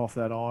want to show off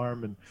that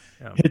arm and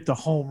hit the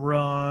home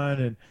run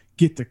and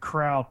get the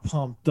crowd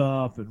pumped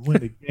up and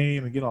win the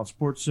game and get on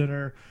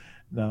SportsCenter.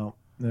 No.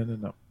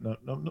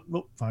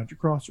 Find your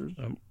crossers.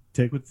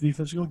 Take what the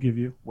defense is going to give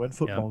you. Win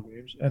football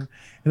games. And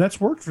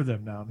that's worked for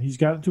them now. And he's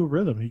got into a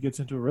rhythm. He gets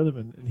into a rhythm,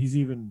 and he's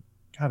even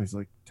he's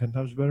like 10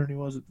 times better than he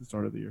was at the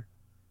start of the year.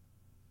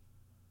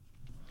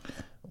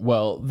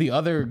 Well, the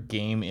other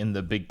game in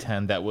the Big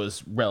Ten that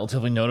was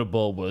relatively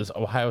notable was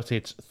Ohio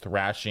State's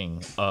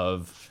thrashing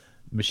of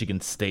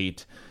Michigan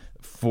State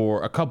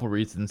for a couple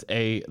reasons.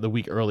 A, the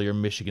week earlier,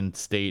 Michigan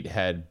State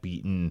had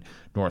beaten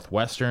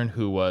Northwestern,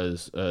 who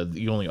was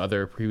the only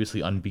other previously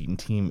unbeaten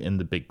team in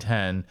the Big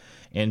Ten.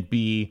 And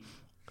B,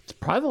 it's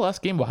probably the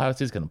last game Ohio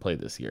State's going to play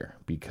this year,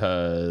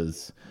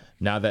 because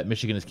now that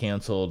Michigan is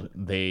canceled,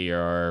 they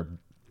are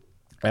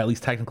at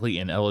least technically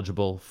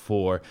ineligible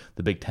for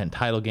the Big Ten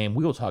title game.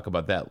 We will talk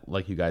about that,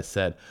 like you guys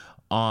said,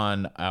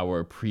 on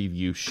our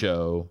preview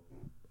show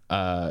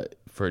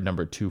for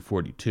number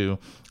 242.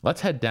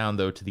 Let's head down,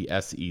 though, to the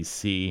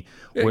SEC.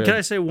 Can I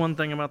say one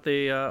thing about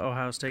the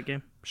Ohio State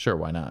game? Sure,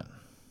 why not?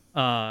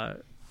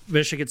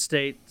 Michigan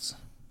State's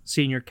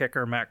senior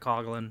kicker, Matt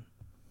Coughlin,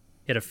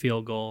 hit a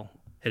field goal,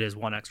 hit his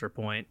one extra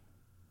point.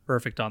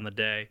 Perfect on the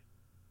day.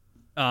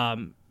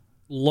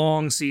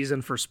 Long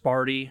season for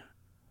Sparty.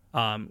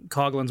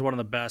 Coughlin's one of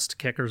the best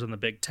kickers in the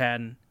Big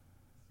Ten,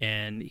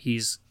 and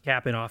he's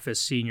capping off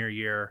his senior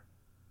year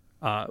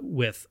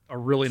with a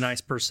really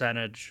nice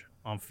percentage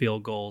on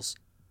field goals.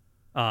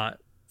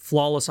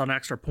 Flawless on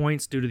extra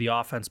points due to the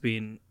offense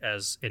being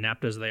as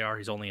inept as they are.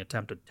 He's only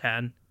attempted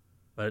 10,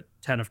 but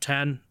 10 of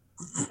 10.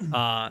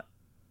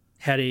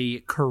 Had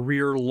a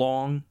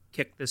career-long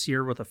kick this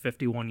year with a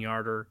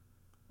 51-yarder.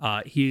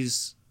 He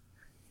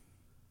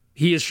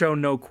has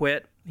shown no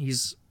quit.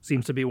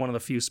 Seems to be one of the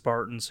few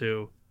Spartans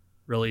who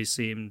really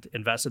seemed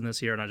invested in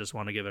this year, and I just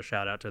want to give a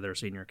shout-out to their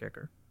senior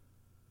kicker.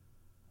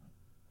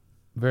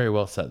 Very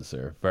well said,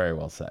 sir. Very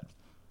well said.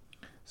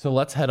 So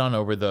let's head on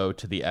over, though,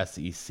 to the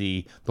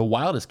SEC. The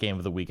wildest game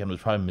of the weekend was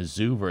probably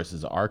Mizzou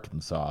versus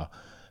Arkansas.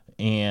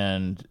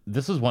 And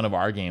this was one of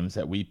our games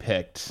that we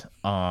picked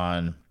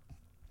on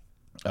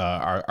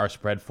our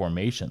spread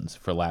formations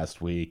for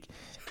last week.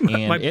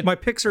 And my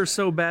picks are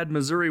so bad,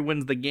 Missouri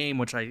wins the game,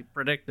 which I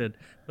predicted,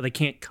 but they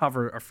can't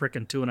cover a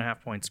freaking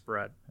 2.5-point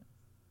spread.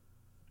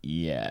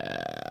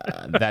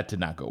 Yeah, that did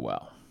not go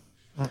well.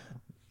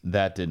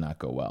 That did not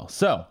go well.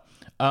 So,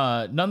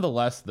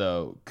 nonetheless,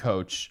 though,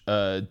 Coach,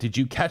 did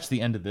you catch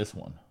the end of this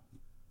one?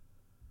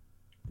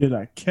 Did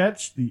I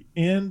catch the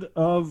end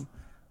of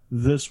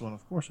this one?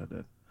 Of course I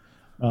did.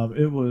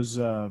 It was,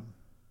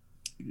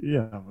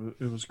 it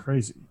was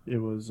crazy. It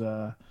was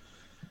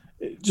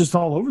just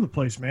all over the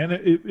place,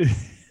 man.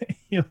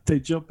 They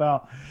jump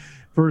out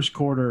first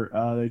quarter.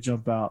 They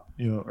jump out,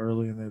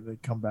 early, and they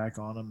come back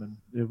on them, and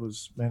it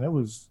was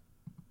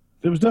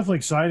definitely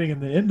exciting.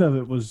 And the end of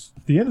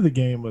the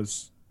game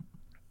was.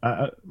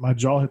 My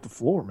jaw hit the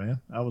floor, man.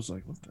 I was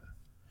like, what the,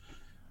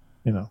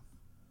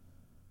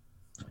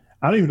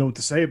 I don't even know what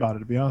to say about it,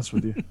 to be honest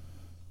with you.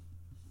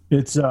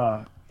 It's,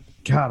 God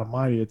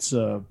almighty, it's,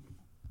 you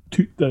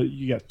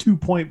got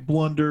 2-point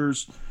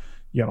blunders,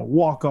 you got a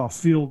walk-off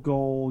field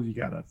goal, you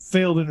got a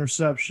failed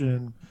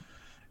interception.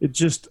 It's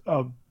just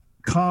a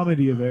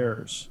comedy of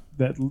errors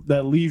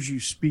that leaves you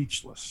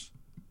speechless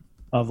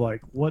of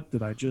like, what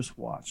did I just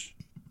watch?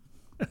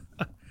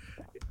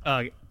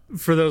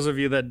 For those of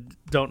you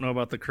that don't know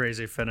about the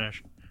crazy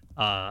finish,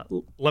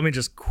 let me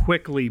just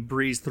quickly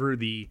breeze through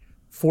the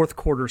fourth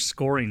quarter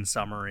scoring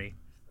summary.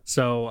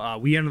 So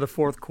we ended the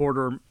fourth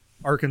quarter,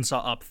 Arkansas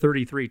up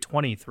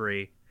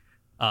 33-23.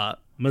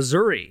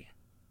 Missouri,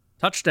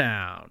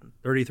 touchdown,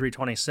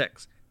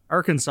 33-26.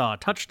 Arkansas,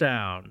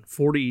 touchdown,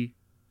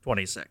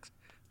 40-26.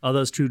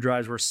 Those two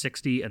drives were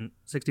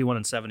 61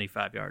 and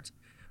 75 yards.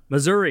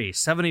 Missouri,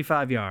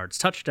 75 yards,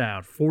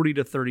 touchdown,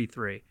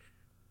 40-33.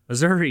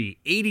 Missouri,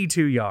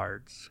 82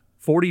 yards,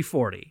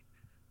 40-40.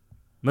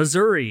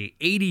 Missouri,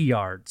 80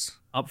 yards,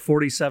 up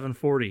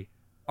 47-40.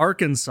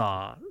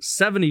 Arkansas,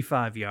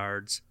 75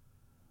 yards.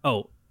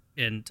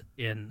 And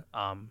in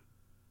a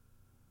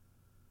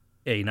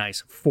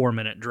nice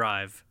 4-minute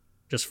drive,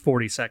 just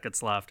 40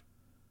 seconds left.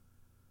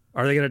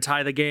 Are they going to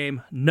tie the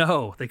game?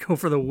 No, they go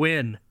for the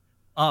win,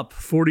 up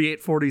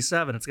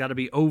 48-47. It's got to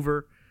be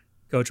over.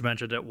 Coach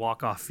mentioned it,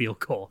 walk-off field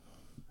goal.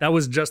 That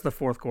was just the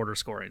fourth quarter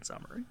scoring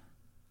summary.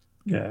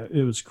 Yeah,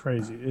 it was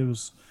crazy. It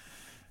was,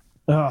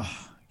 oh,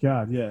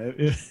 God, yeah.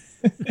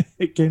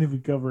 It can't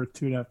even cover a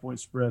 2.5-point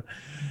spread.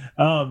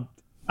 I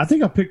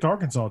think I picked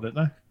Arkansas, didn't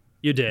I?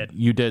 You did.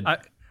 You did.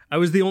 I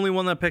was the only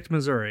one that picked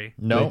Missouri.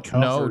 No,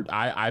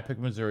 I picked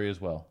Missouri as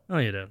well. Oh,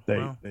 you did.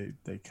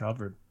 They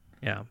covered.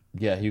 Yeah.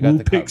 Yeah, you got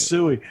the cover. Pick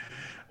Suey.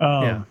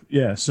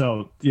 Yeah,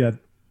 so, yeah,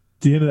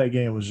 the end of that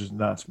game was just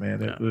nuts,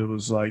 man. It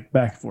was like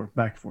back and forth,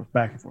 back and forth,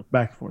 back and forth,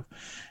 back and forth.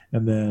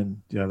 And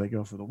then, they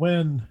go for the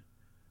win.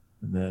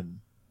 And then,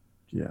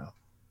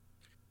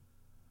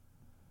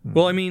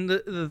 Well, I mean,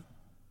 the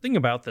thing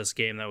about this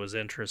game that was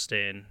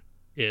interesting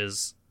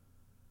is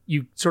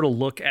you sort of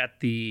look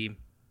at the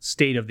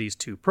state of these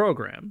two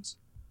programs,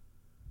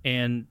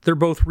 and they're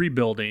both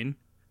rebuilding.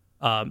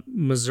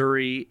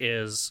 Missouri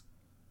is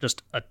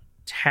just a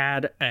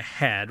tad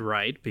ahead,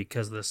 right?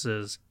 Because this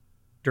is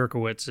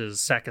Drinkwitz'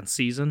 second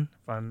season,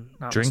 if I'm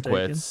not mistaken.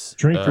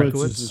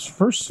 Drinkwitz is his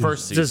first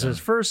season. This is his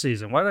first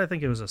season. Why did I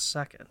think it was a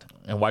second?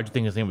 And why do you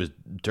think his name was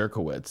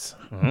Dirkowitz?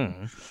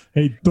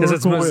 Hey,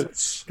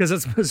 Dirkowitz. Because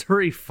it's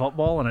Missouri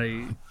football,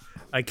 and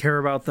I care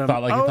about them.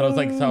 Thought it was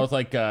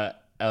like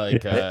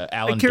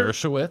Alan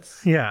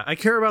Dershowitz. Yeah, I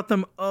care about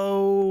them.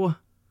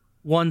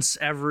 Once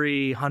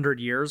every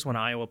 100 years when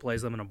Iowa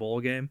plays them in a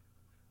bowl game,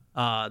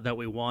 that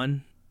we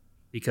won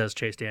because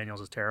Chase Daniels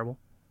is terrible.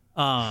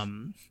 But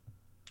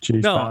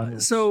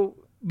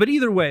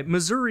either way,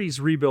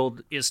 Missouri's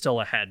rebuild is still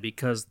ahead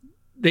because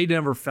they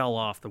never fell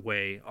off the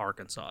way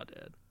Arkansas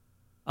did.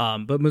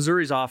 But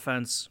Missouri's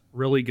offense,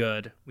 really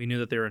good. We knew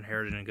that they were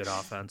inheriting a good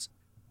offense.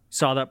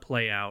 Saw that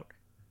play out.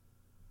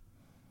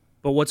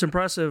 But what's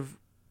impressive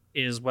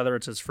is whether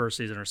it's his first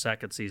season or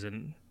second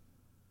season,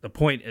 the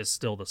point is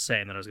still the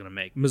same that I was going to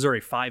make. Missouri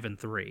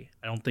 5-3.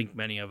 I don't think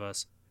many of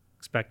us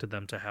expected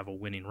them to have a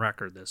winning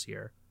record this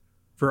year.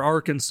 For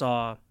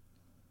Arkansas,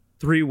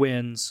 3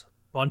 wins,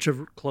 bunch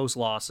of close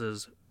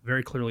losses,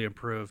 very clearly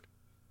improved.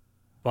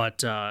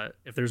 But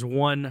if there's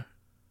one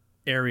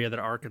area that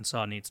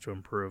Arkansas needs to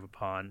improve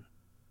upon,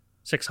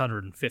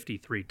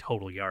 653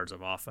 total yards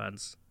of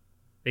offense.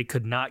 They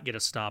could not get a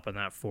stop in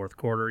that fourth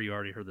quarter. You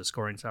already heard the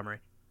scoring summary.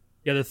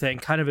 The other thing,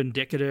 kind of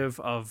indicative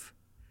of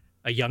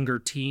a younger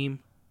team,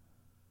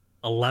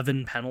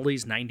 11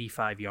 penalties,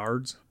 95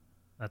 yards.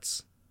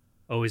 That's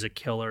always a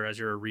killer as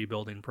you're a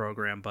rebuilding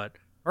program, but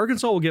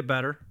Arkansas will get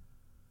better.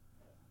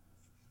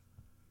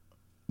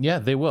 Yeah,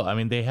 they will. I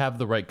mean, they have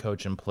the right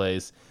coach in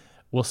place.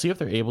 We'll see if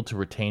they're able to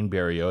retain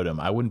Barry Odom.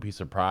 I wouldn't be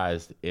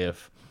surprised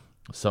if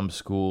some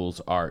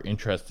schools are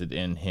interested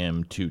in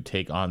him to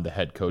take on the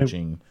head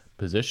coaching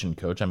position.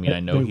 Coach, I mean, I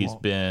know he's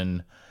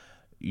been,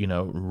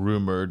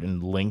 rumored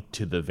and linked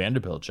to the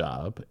Vanderbilt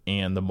job.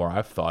 And the more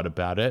I've thought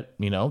about it,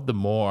 the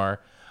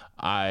more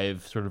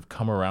I've sort of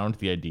come around to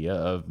the idea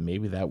of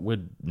maybe that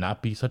would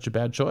not be such a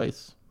bad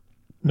choice.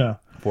 No,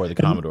 for the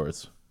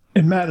Commodores.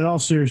 And Matt, in all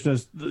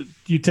seriousness,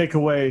 you take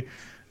away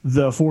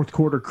the fourth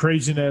quarter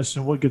craziness,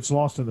 and what gets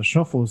lost in the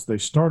shuffle is they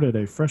started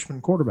a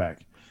freshman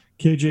quarterback,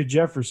 KJ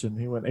Jefferson.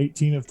 He went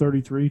 18 of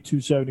 33,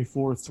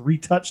 274, 3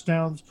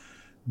 touchdowns,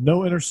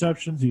 no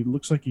interceptions. He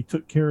looks like he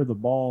took care of the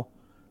ball.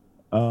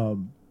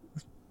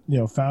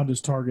 Found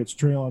his targets.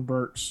 Treylon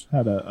Burks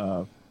had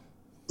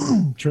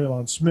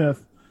Treylon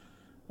Smith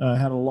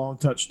had a long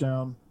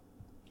touchdown,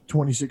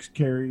 26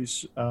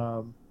 carries,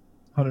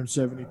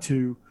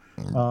 172.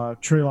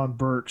 Treylon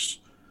Burks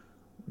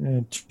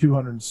and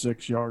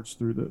 206 yards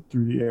through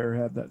the air,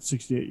 had that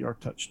 68-yard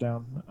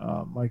touchdown.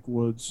 Mike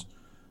Woods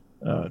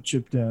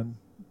chipped in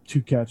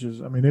 2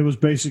 catches. I mean, it was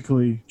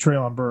basically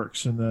Treylon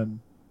Burks, and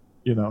then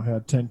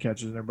had 10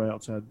 catches, and everybody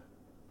else had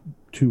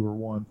 2 or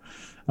 1.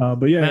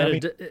 But yeah,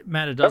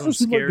 Matt, it doesn't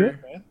scare you.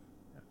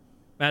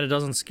 Matt, it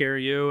doesn't scare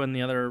you and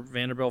the other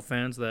Vanderbilt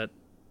fans that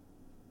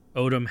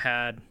Odom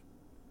had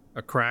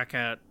a crack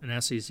at an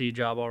SEC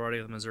job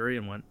already with Missouri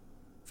and went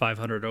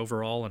 500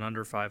 overall and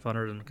under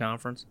 500 in the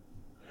conference.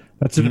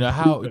 Do you know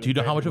how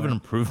much of an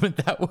improvement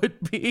that would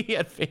be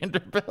at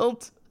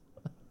Vanderbilt?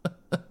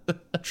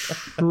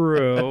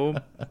 True.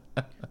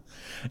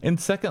 And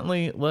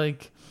secondly,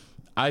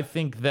 I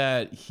think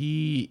that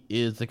he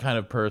is the kind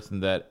of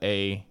person that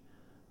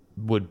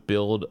would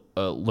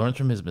learns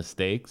from his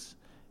mistakes,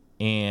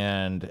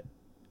 and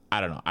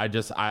I don't know.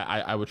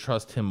 I would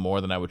trust him more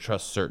than I would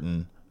trust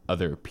certain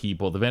other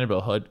people. The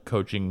Vanderbilt head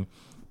coaching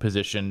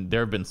position,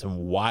 there have been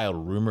some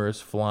wild rumors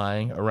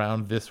flying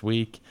around this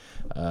week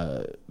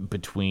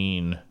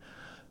between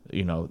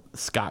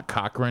Scott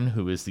Cochran,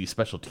 who is the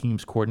special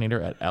teams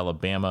coordinator at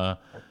Alabama,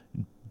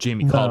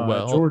 Jamie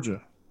Caldwell,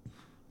 Georgia.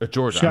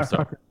 Scott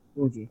Cochran,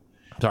 Georgia.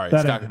 Sorry,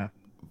 that's Scott. not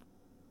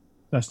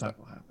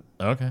gonna happen.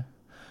 Okay.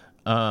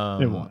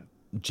 It won't.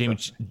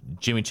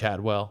 Jimmy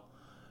Chadwell,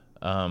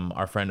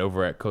 our friend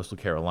over at Coastal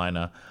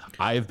Carolina.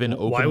 I've been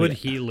openly... Why would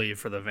he leave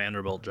for the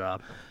Vanderbilt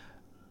job?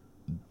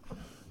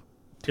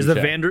 Is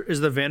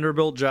the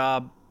Vanderbilt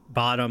job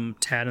bottom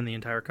 10 in the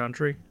entire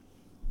country?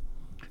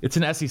 It's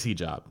an SEC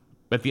job.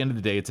 At the end of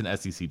the day, it's an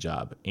SEC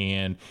job,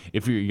 and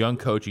if you're a young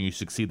coach and you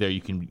succeed there,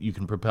 you can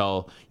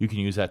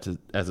use that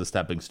as a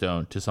stepping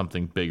stone to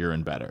something bigger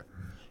and better.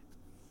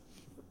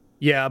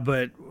 Yeah,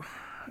 but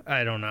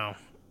I don't know.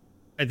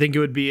 I think it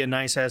would be a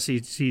nice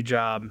SEC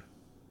job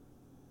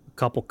a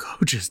couple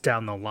coaches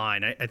down the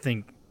line. I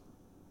think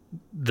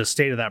the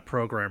state of that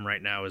program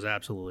right now is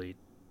absolutely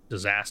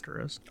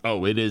disastrous.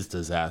 Oh, it is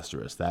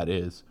disastrous. That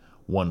is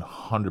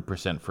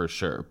 100% for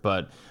sure.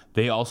 But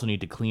they also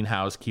need to clean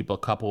house, keep a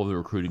couple of the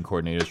recruiting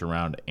coordinators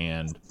around,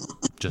 and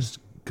just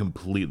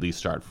completely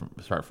start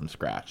from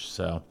scratch.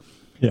 So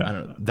yeah, I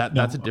don't know.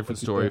 That's a different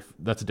story.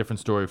 That's a different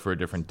story for a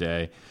different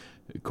day.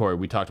 Corey,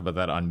 we talked about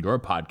that on your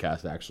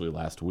podcast actually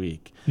last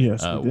week.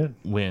 Yes, we did.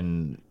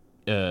 When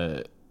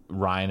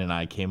Ryan and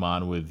I came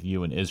on with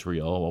you and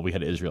Israel. Well, we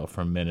had Israel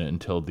for a minute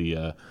until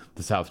the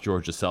South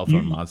Georgia cell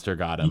phone monster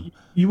got him.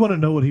 You want to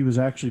know what he was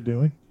actually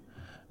doing?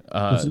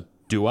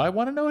 Do I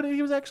want to know what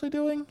he was actually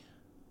doing?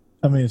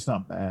 I mean, it's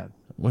not bad.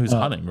 Well, he was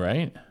hunting,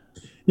 right?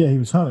 Yeah, he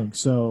was hunting.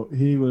 So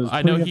he was.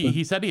 I know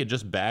he said he had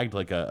just bagged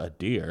like a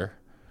deer.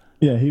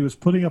 Yeah, he was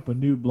putting up a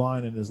new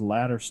blind in his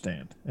ladder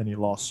stand, and he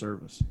lost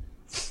service.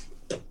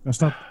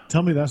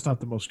 Tell me that's not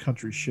the most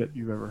country shit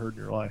you've ever heard in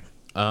your life.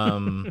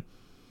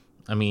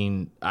 I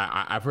mean,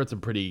 I've heard some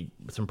pretty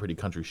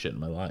country shit in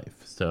my life.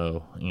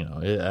 So,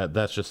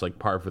 that's just like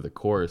par for the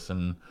course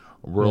in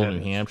rural New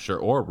Hampshire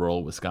or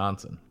rural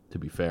Wisconsin, to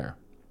be fair.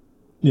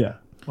 Yeah.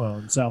 Well,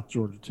 in South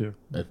Georgia, too.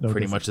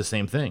 Pretty much the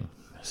same thing.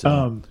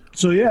 So,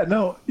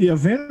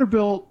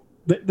 Vanderbilt,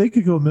 they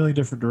could go a million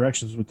different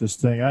directions with this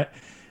thing.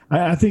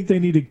 I think they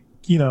need to,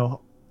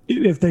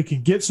 if they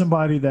can get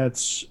somebody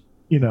that's,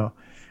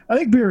 I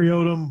think Barry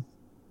Odom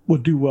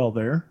would do well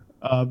there.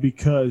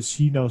 Because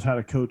he knows how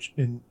to coach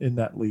in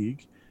that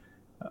league.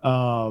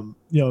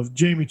 If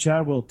Jamie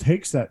Chadwell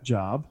takes that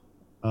job,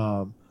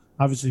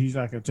 obviously he's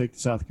not going to take the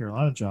South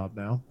Carolina job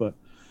now, but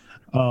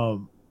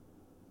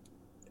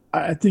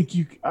I think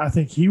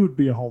he would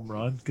be a home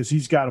run because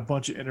he's got a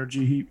bunch of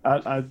energy.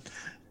 I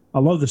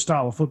love the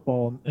style of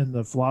football and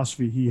the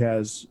philosophy he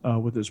has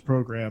with his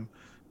program,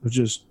 of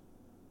just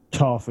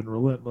tough and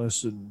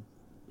relentless and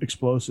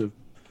explosive.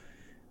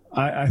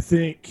 I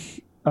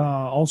think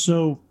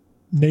also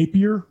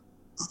Napier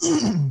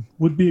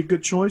would be a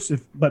good choice,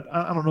 but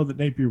I don't know that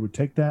Napier would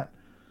take that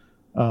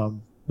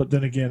But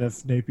then again,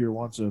 if Napier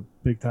wants a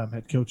big time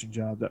head coaching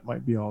job, that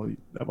might be all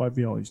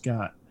he's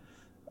got.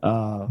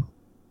 I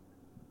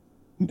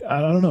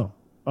don't know,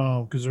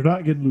 because they're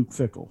not getting Luke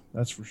Fickell,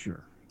 that's for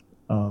sure.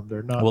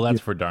 They're not. Well,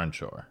 that's for darn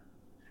sure.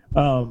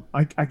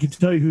 I can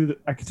tell you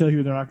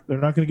they're not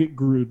going to get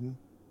Gruden.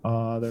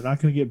 They're not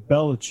going to get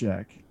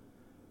Belichick.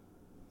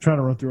 I'm trying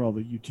to run through all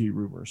the UT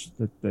rumors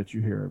that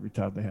you hear every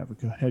time they have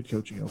a head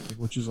coaching opening,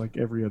 which is like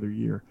every other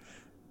year.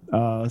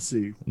 Let's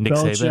see. Nick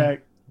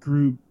Belichick,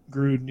 Saban?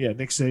 Gruden. Yeah,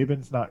 Nick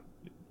Saban's not.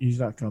 He's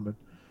not coming.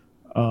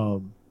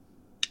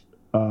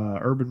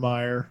 Urban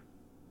Meyer.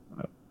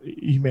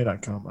 He may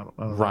not come. I don't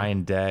know.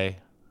 Ryan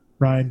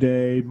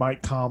Day.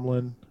 Mike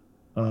Tomlin.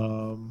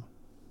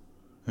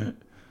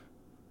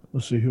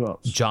 Let's see who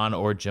else. John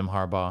or Jim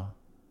Harbaugh.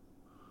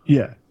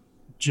 Yeah,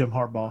 Jim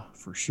Harbaugh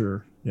for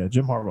sure. Yeah,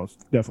 Jim Harbaugh's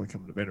definitely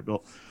coming to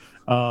Vanderbilt.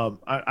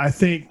 I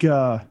think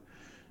Greg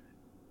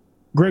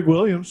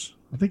Williams.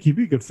 I think he'd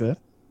be a good fit.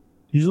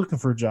 He's looking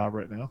for a job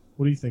right now.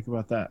 What do you think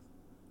about that?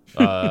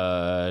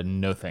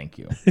 No, thank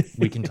you.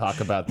 We can talk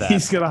about that.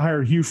 He's going to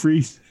hire Hugh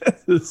Freeze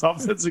as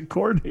offensive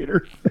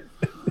coordinator.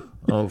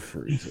 Oh,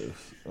 Freezes.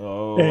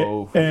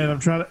 And I'm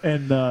trying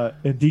to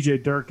and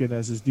DJ Durkin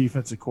as his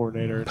defensive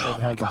coordinator and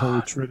have the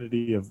holy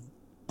trinity of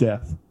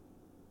death.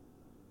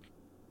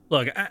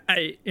 Look,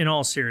 I in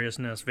all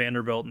seriousness,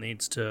 Vanderbilt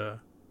needs to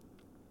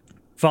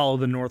follow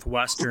the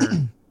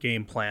Northwestern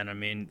game plan. I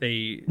mean,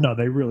 they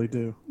really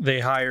do. They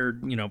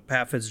hired,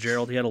 Pat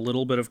Fitzgerald. He had a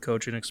little bit of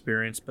coaching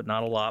experience, but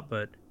not a lot.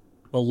 But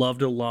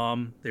beloved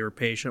alum. They were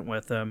patient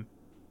with him.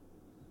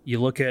 You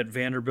look at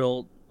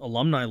Vanderbilt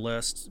alumni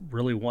list,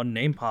 really one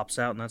name pops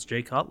out, and that's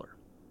Jay Cutler.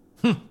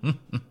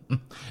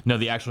 No,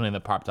 the actual name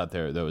that popped out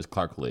there, though, is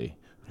Clark Lee,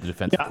 the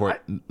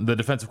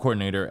defensive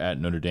coordinator at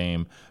Notre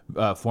Dame,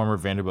 former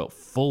Vanderbilt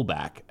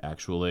fullback,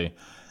 actually.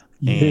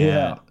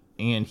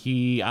 And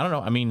he, I don't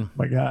know, I mean,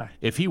 my guy.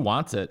 If he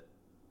wants it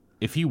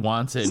and he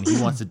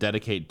wants to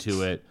dedicate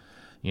to it,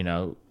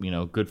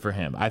 good for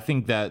him. I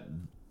think that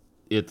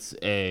it's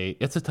a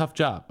tough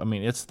job. I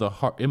mean,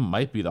 it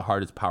might be the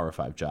hardest Power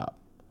 5 job.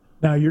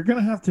 Now you're going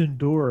to have to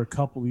endure a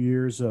couple of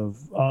years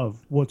of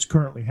what's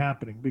currently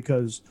happening,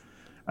 because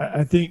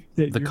I think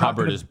that the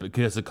cupboard is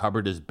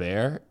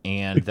bare,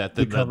 and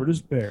the cupboard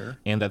is bare,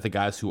 and that the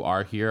guys who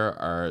are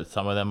here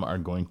some of them are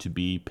going to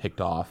be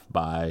picked off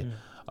by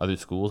other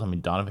schools. I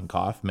mean, Donovan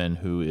Kaufman,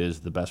 who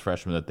is the best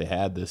freshman that they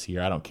had this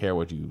year. I don't care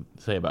what you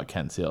say about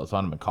Kent Seals.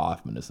 Donovan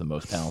Kaufman is the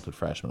most talented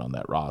freshman on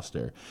that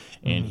roster,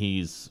 and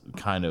he's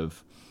kind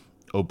of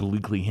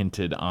obliquely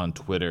hinted on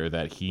Twitter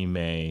that he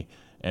may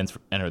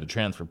enter the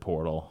transfer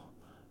portal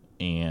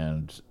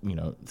and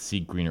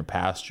seek greener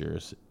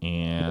pastures.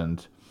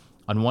 And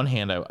on one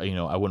hand,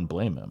 I wouldn't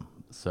blame him.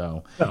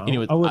 So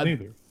anyway, I wouldn't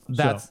either.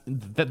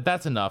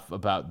 That's enough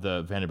about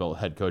the Vanderbilt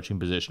head coaching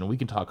position. We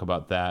can talk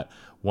about that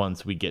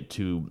once we get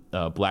to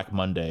Black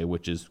Monday,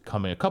 which is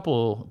coming a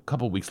couple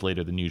weeks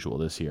later than usual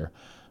this year.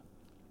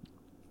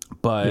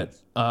 But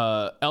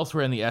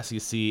elsewhere in the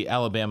SEC,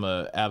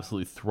 Alabama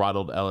absolutely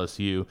throttled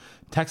LSU.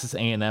 Texas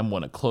A&M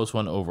won a close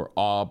one over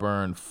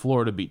Auburn.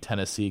 Florida beat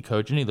Tennessee.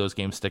 Coach, any of those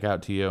games stick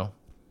out to you?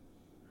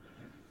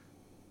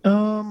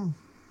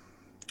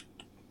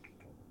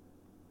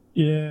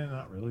 Yeah,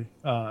 not really.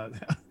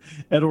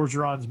 Ed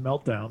Orgeron's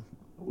meltdown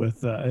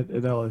at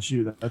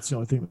LSU. That's the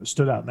only thing that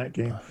stood out in that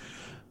game.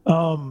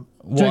 Well,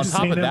 Texas on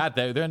top A&M, of that,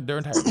 their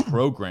entire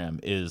program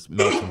is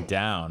melting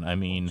down. I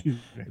mean,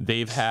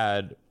 they've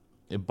had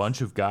a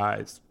bunch of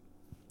guys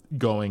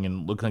going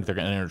and looking like they're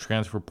going to enter a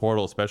transfer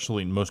portal,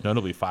 especially most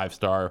notably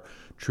 5-star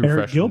true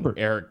freshman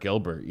Eric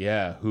Gilbert.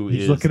 Yeah,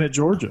 he's looking at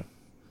Georgia.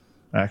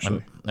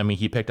 Actually, I mean,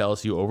 he picked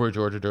LSU over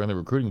Georgia during the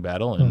recruiting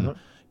battle, and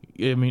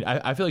I mean,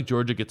 I feel like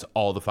Georgia gets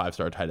all the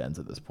 5-star tight ends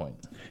at this point.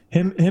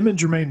 Him and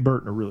Jermaine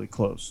Burton are really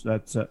close.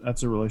 That's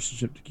a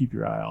relationship to keep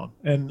your eye on,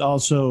 and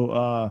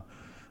also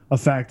a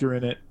factor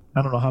in it.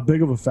 I don't know how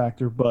big of a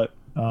factor, but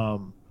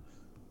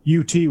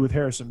UT with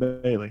Harrison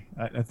Bailey,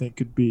 I think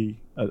could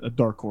be a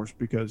dark horse,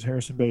 because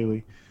Harrison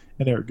Bailey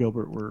and Eric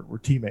Gilbert were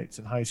teammates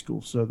in high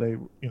school, so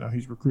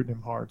he's recruiting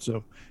him hard.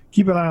 So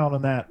keep an eye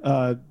on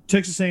that.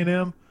 Texas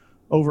A&M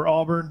over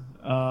Auburn,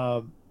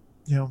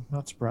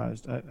 not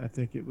surprised. I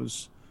think it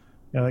was,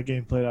 that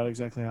game played out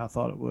exactly how I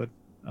thought it would.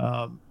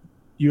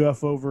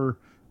 UF over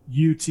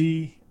UT.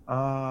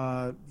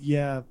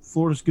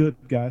 Florida's good,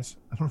 guys.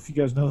 I don't know if you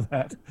guys know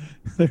that.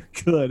 They're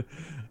good.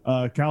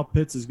 Kyle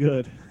Pitts is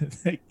good.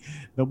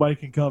 Nobody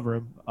can cover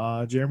him.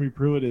 Jeremy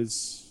Pruitt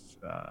is.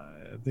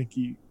 I think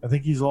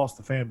he's lost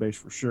the fan base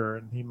for sure,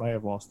 and he may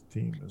have lost the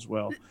team as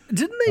well.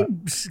 Didn't they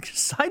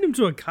sign him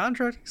to a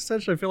contract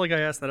extension? I feel like I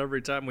ask that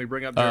every time we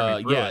bring up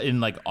Jeremy Pruitt. Yeah, in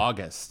like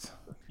August.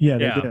 Yeah,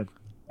 they did.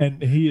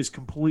 And he is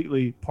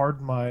completely,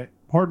 pardon my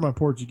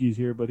Portuguese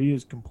here, but he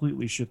is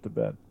completely shit the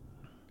bed.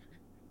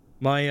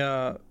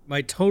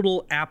 My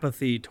total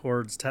apathy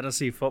towards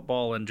Tennessee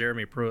football and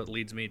Jeremy Pruitt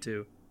leads me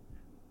to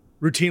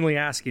routinely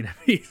asking if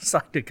he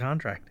signed a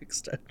contract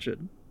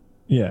extension.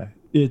 Yeah,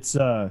 it's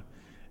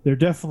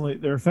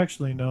they're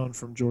affectionately known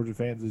from Georgia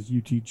fans as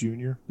UT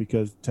Junior,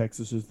 because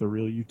Texas is the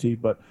real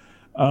UT. But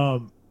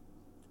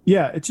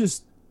Yeah, it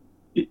just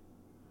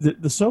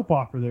the soap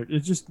opera there.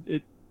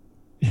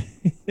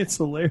 It's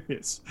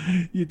hilarious.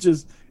 You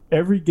just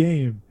every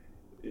game,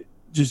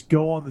 just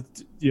go on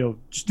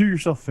just do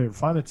yourself a favor,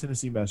 find a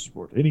Tennessee message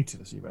board, any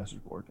Tennessee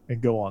message board,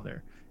 and go on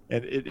there.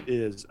 And it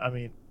is, I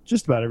mean,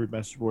 just about every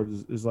message board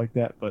is like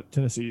that, but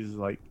Tennessee's is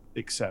like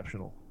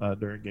exceptional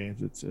during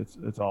games.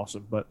 It's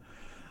awesome. But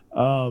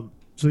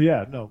so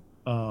yeah, no,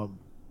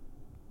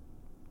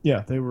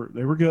 yeah, they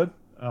were good.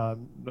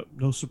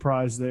 No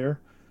surprise there.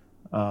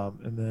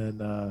 And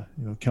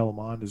then Kellen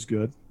Mond is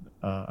good.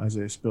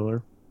 Isaiah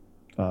Spiller,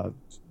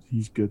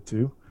 he's good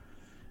too.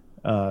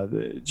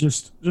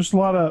 Just a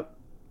lot of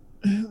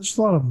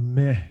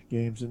meh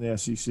games in the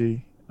SEC.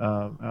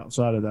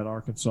 Outside of that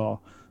Arkansas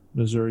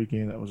Missouri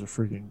game, that was a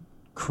freaking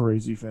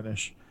crazy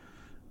finish.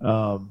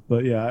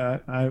 But yeah,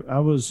 I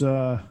was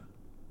again,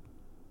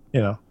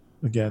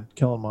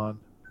 Kellen Mond,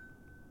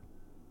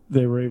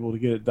 they were able to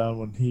get it done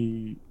when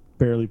he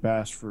barely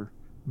passed for.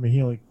 I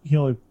mean, he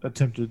only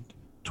attempted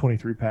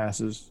 23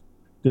 passes,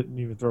 didn't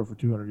even throw for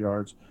 200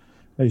 yards.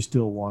 They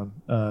still won.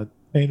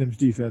 A&M's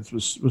defense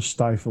was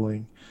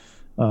stifling.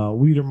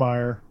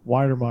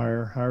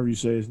 Wiedermeyer, however you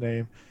say his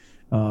name,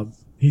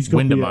 he's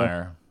going to be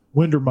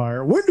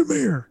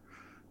Windermeyer.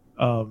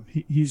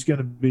 He's going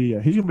to be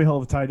a hell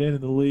of a tight end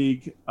in the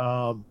league.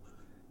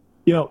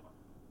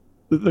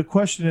 The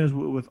question is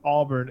with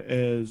Auburn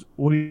is,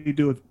 what do you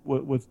do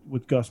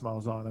with Gus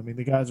Malzahn? I mean,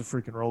 the guy's a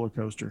freaking roller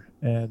coaster,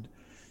 and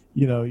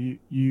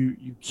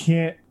you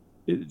can't.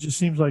 It just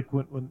seems like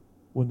when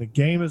the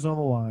game is on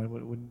the line,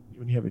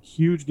 when you have a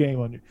huge game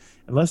on you,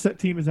 unless that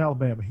team is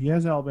Alabama, he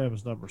has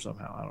Alabama's number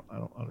somehow. I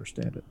don't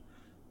understand it.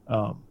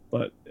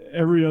 But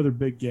every other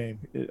big game,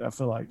 I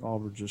feel like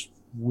Auburn just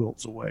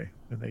wilts away,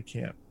 and they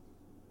can't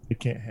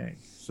hang.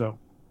 So,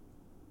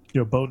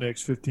 Bo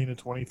Nix,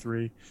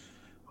 15-23,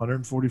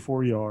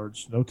 144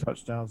 yards, no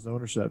touchdowns, no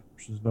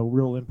interceptions, no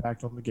real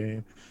impact on the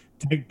game.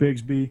 Tank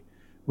Bigsby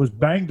was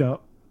banged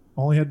up,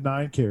 only had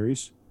 9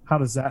 carries. How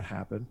does that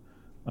happen?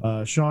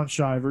 Shaun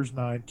Shivers,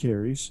 9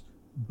 carries.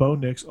 Bo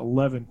Nix,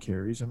 11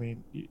 carries. I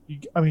mean,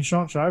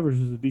 Shaun Shivers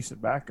is a decent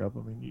backup. I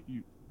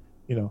mean,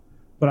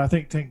 but I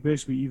think Tank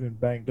Bigsby, even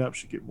banged up,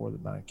 should get more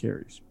than 9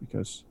 carries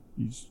because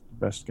he's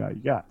the best guy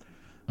you got.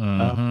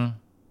 Mm-hmm.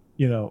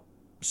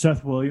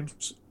 Seth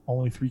Williams,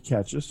 only 3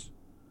 catches.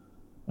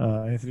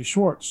 Anthony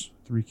Schwartz,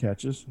 3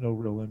 catches, no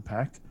real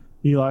impact.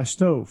 Eli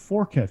Stove,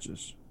 4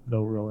 catches,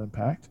 no real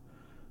impact.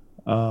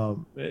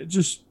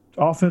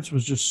 Offense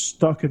was just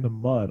stuck in the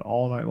mud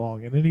all night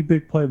long, and any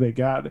big play they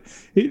got,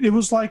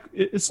 it's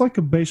like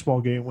a baseball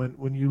game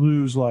when you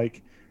lose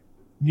like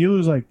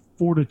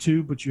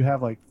 4-2, but you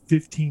have like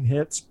 15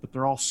 hits, but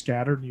they're all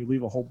scattered, and you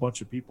leave a whole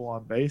bunch of people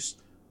on base.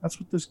 That's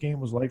what this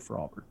game was like for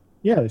Auburn.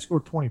 Yeah, they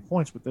scored 20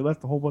 points, but they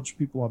left a whole bunch of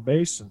people on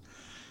base, and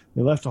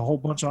they left a whole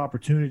bunch of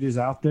opportunities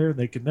out there.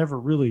 They could never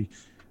really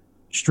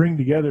string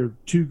together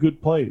 2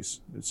 good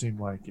plays, it seemed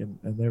like, and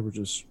they were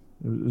just,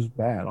 it was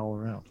bad all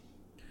around.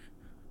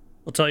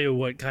 I'll tell you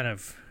what kind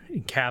of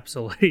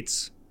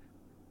encapsulates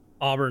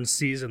Auburn's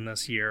season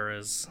this year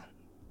is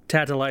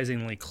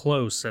tantalizingly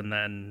close and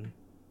then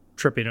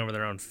tripping over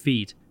their own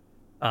feet.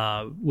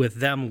 With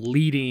them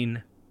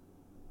leading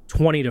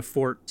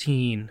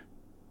 20-14,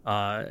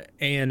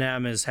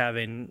 A&M is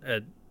having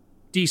a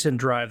decent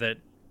drive that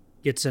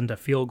gets into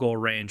field goal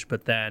range,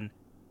 but then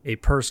a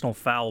personal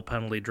foul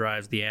penalty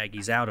drives the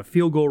Aggies out of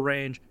field goal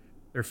range.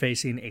 They're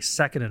facing a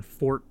 2nd and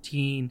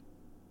 14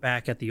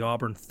 back at the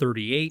Auburn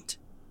 38.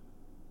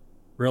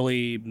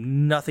 Really,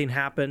 nothing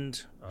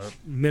happened. A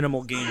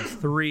minimal gain of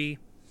 3.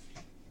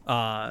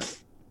 And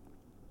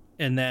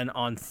then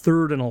on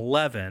 3rd and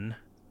 11,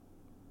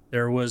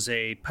 there was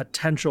a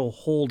potential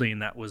holding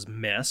that was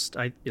missed.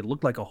 It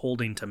looked like a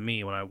holding to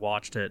me when I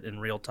watched it in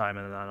real time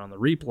and then on the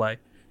replay.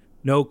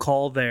 No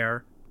call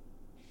there.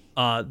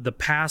 The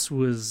pass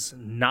was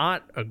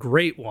not a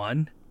great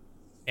one,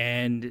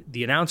 and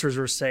the announcers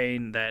were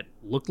saying that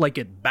looked like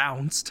it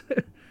bounced.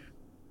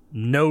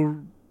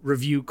 No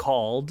review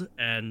called,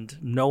 and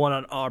no one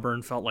on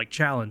Auburn felt like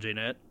challenging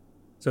it.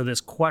 So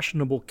this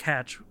questionable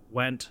catch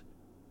went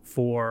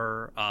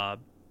for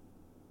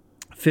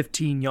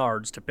 15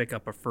 yards to pick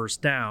up a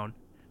first down.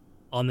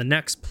 On the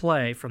next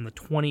play from the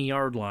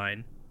 20-yard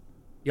line,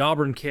 the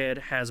Auburn kid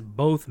has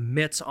both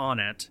mitts on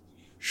it.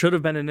 Should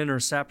have been an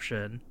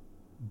interception,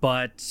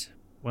 but,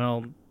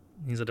 well,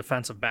 he's a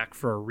defensive back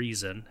for a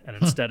reason. And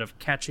instead of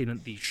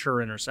catching the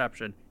sure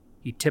interception,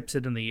 he tips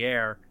it in the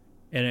air,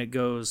 and it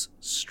goes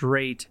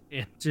straight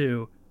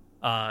into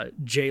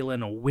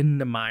Jalen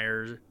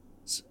Windemeyer's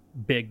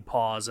big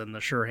paws, and the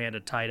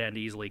sure-handed tight end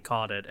easily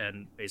caught it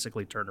and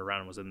basically turned around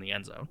and was in the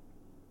end zone.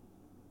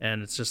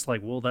 And it's just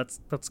like, well, that's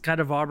kind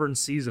of Auburn's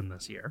season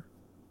this year.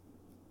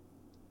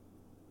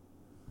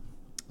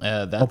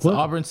 That's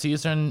Auburn's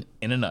season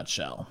in a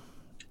nutshell.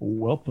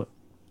 Well put.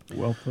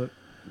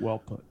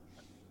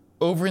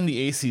 Over in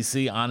the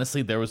ACC,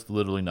 honestly, there was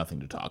literally nothing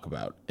to talk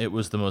about. It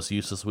was the most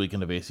useless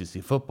weekend of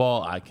ACC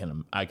football I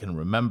can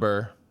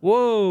remember.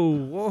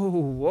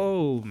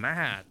 Whoa,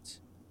 Matt.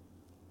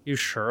 You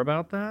sure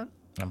about that?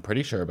 I'm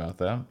pretty sure about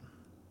that.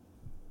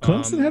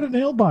 Clemson had a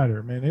nail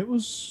biter, man. It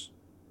was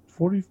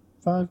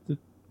 45-10.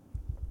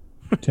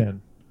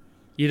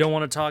 You don't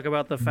want to talk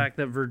about the fact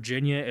that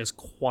Virginia is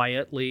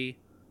quietly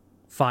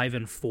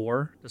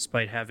 5-4,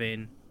 despite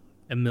having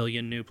a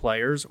million new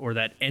players, or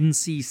that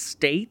NC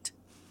State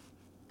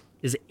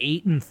is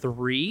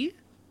 8-3.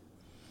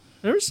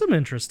 There's some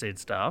interesting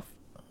stuff.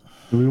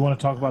 Do we want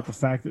to talk about the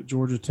fact that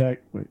Georgia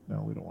Tech? Wait,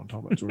 no, we don't want to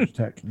talk about Georgia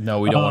Tech. No,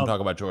 we don't want to talk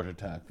about Georgia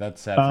Tech.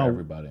 That's sad for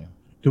everybody.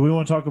 Do we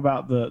want to talk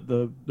about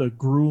the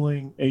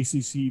grueling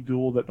ACC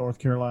duel that North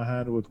Carolina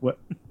had with what?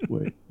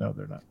 Wait, no,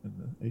 they're not in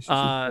the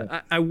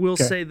ACC. I will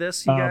say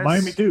this, you guys.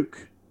 Miami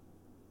Duke.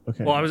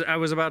 Okay. Well, I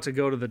was about to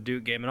go to the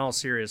Duke game. In all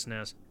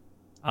seriousness,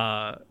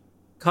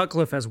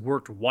 Cutcliffe has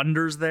worked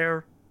wonders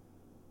there.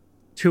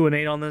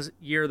 2-8 on this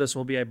year. This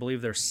will be, I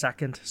believe, their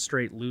second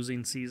straight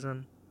losing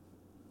season.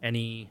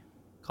 Any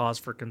cause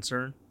for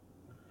concern?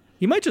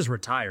 He might just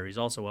retire. He's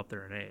also up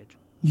there in age.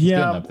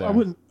 Yeah, I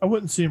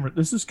wouldn't see him.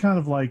 This is kind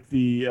of like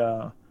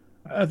the.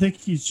 I think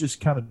he's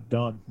just kind of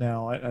done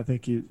now. I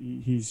think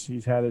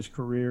he's had his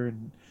career,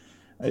 and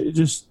he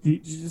just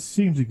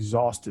seems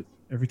exhausted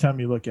every time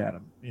you look at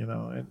him. You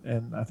know,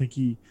 and I think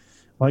he,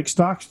 like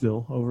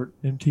Stockstill over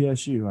at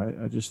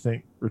MTSU. I just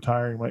think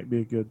retiring might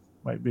be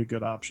a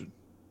good option.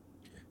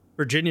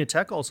 Virginia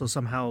Tech also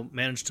somehow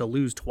managed to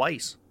lose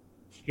twice.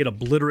 Get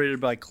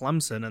obliterated by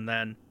Clemson, and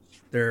then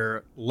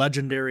their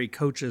legendary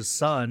coach's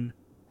son,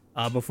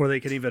 before they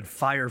could even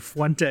fire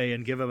Fuente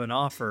and give him an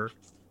offer,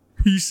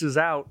 pieces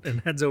out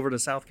and heads over to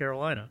South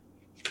Carolina.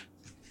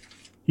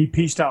 He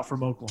pieced out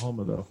from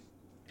Oklahoma, though.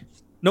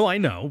 No, I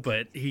know,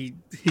 but he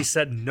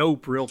said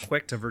nope real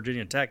quick to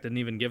Virginia Tech. Didn't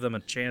even give them a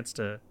chance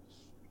to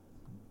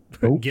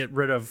get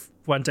rid of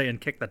Fuente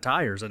and kick the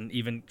tires and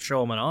even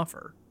show him an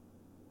offer.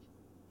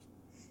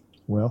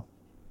 Well,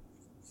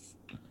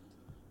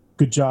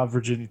 good job,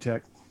 Virginia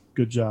Tech.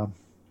 Good job.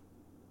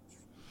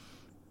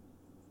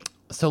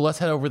 So let's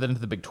head over then to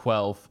the Big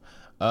 12.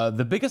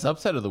 The biggest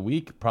upset of the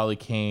week probably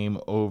came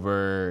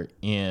over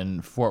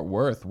in Fort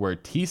Worth, where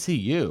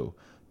TCU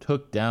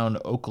took down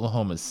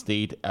Oklahoma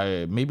State.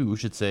 Maybe we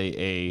should say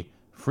a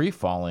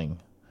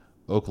free-falling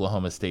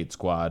Oklahoma State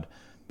squad,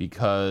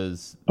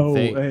 because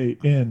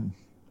OAN.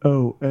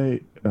 OA.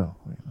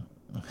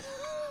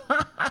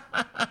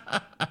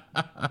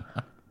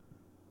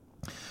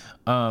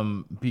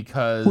 Oh,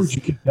 because where'd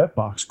you get that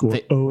box score?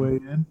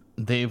 OAN.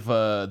 They've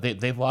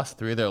lost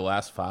 3 of their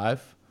last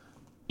 5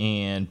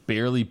 and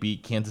barely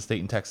beat Kansas State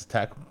and Texas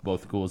Tech,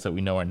 both schools that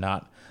we know are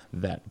not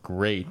that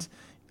great.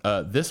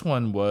 This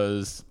one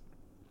was,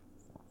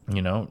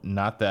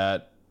 not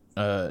that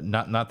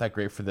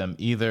great for them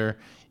either.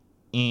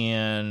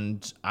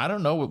 And I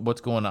don't know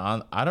what's going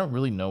on. I don't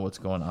really know what's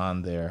going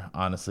on there,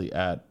 honestly,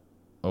 at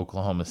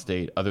Oklahoma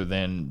State, other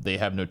than they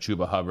have no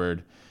Chuba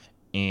Hubbard.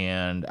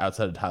 And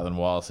outside of Tylan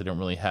Wallace, they don't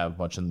really have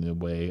much in the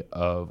way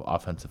of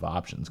offensive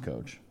options,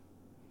 Coach.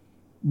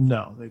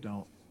 No, they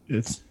don't.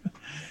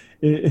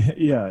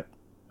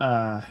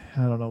 I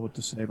don't know what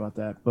to say about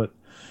that. But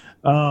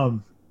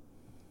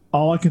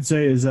all I can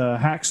say is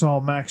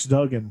Hacksaw Max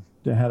Duggan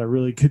had a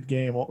really good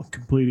game,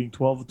 completing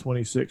 12 of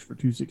 26 for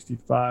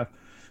 265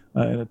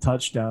 and a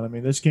touchdown. I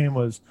mean, this game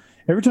was,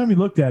 every time you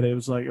looked at it, it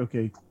was like,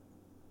 okay,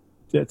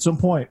 at some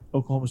point,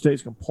 Oklahoma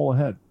State's going to pull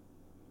ahead.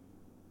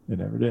 It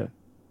never did.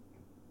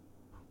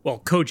 Well,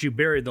 Coach, you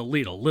buried the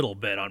lead a little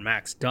bit on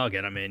Max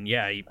Duggan. I mean,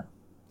 yeah, he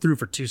threw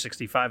for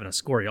 265 and a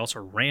score. He also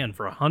ran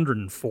for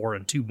 104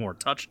 and 2 more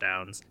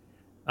touchdowns.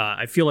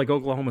 I feel like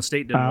Oklahoma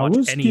State didn't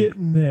watch any.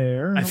 Getting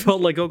there. I felt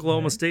like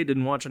Oklahoma State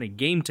didn't watch any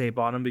game tape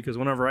on him, because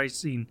whenever I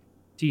seen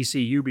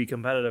TCU be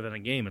competitive in a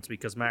game, it's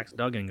because Max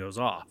Duggan goes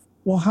off.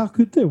 Well, how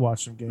could they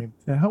watch some game?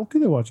 How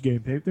could they watch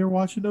game tape? They're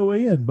watching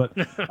OAN. But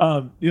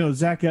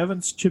Zach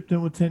Evans chipped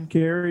in with 10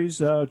 carries.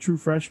 True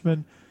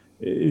freshman.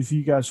 If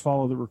you guys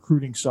follow the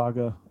recruiting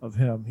saga of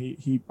him,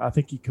 I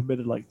think he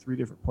committed like 3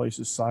 different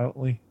places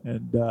silently,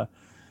 and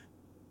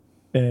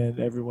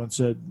everyone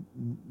said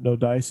no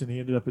dice, and he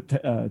ended up at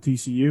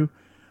TCU.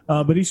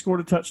 But he scored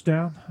a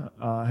touchdown,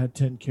 had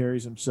 10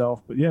 carries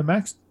himself. But yeah,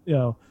 Max,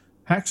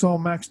 Hacksaw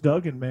Max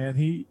Duggan,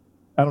 man,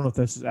 I don't know if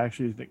that's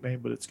actually his nickname,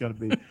 but it's going to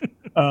be.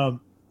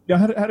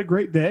 Had a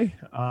great day.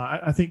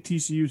 I think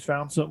TCU's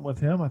found something with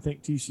him. I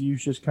think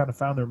TCU's just kind of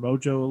found their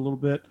mojo a little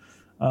bit.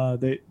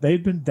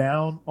 They'd been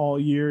down all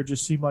year. It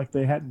just seemed like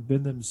they hadn't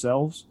been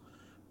themselves,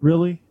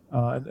 really,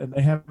 and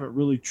they haven't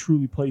really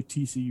truly played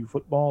TCU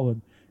football.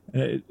 And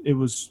it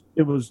was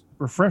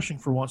refreshing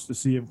for once to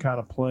see them kind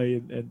of play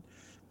and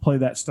play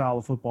that style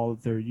of football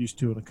that they're used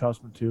to and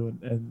accustomed to.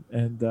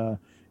 And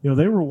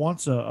they were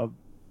once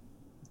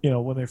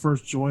when they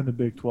first joined the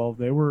Big 12,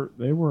 they were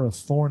a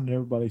thorn in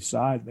everybody's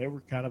side. They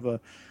were kind of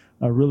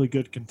a really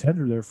good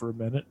contender there for a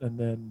minute, and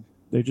then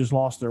they just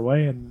lost their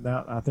way. And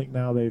now I think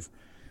they've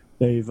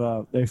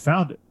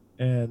found it.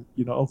 And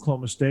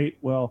Oklahoma State,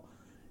 well,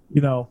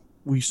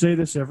 we say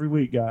this every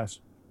week, guys.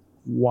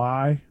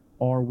 Why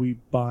are we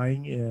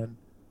buying in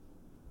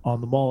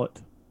on the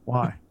mullet?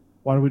 Why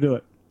do we do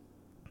it?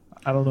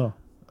 I don't know.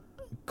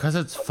 Because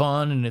it's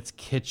fun and it's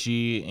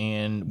kitschy,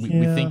 and we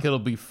think it'll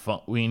be fun.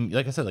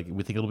 Like I said,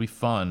 we think it'll be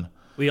fun.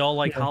 We all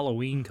like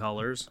Halloween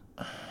colors.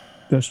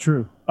 That's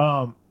true.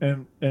 And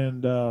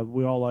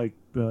we all like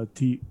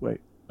Tylan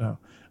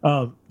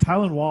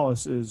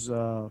Wallace is,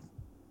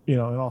 in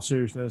all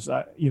seriousness,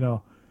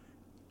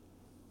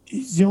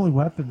 he's the only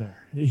weapon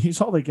there.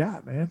 He's all they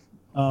got, man.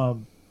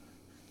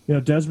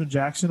 Desmond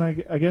Jackson,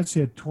 I guess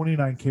he had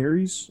 29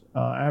 carries,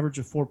 average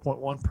of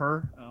 4.1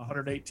 per,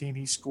 118.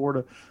 He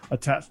scored a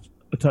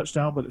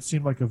touchdown, but it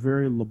seemed like a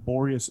very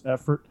laborious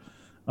effort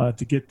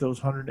to get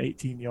those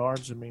 118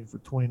 yards. I mean, for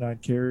 29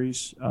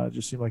 carries, it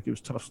just seemed like it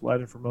was tough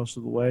sledding for most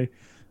of the way.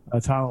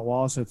 Tylan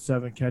Wallace had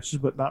 7 catches,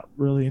 but not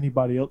really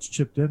anybody else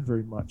chipped in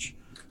very much.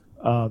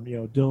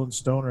 Dylan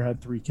Stoner had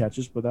 3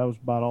 catches, but that was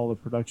about all the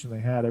production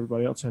they had.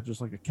 Everybody else had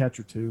just like a catch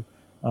or two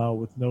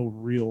with no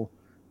real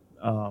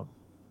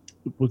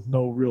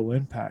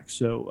impact.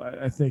 So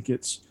I think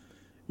it's,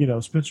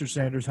 Spencer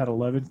Sanders had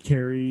 11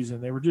 carries,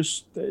 and it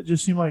just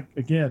seemed like,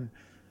 again,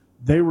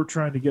 they were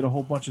trying to get a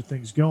whole bunch of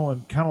things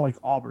going, kind of like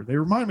Auburn. They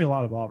remind me a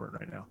lot of Auburn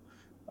right now.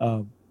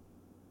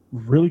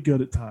 Really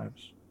good at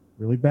times,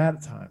 really bad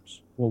at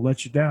times. Will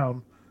let you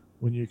down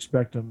when you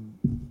expect them,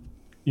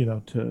 when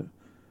you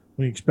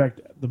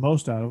expect the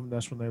most out of them.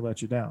 That's when they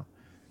let you down.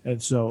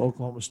 And so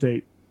Oklahoma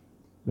State,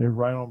 they're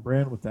right on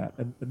brand with that.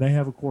 And they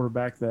have a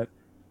quarterback that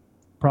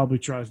probably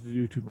tries to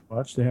do too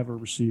much. They have a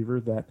receiver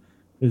that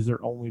is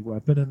their only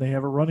weapon, and they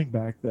have a running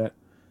back that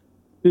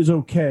is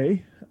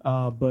okay.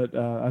 But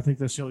I think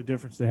that's the only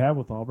difference they have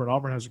with Auburn.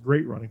 Auburn has a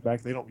great running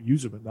back. They don't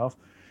use him enough.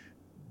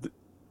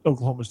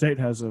 Oklahoma State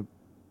has a,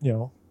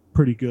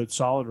 pretty good,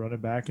 solid running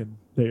back, and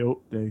they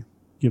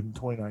give him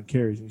 29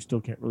 carries, and he still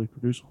can't really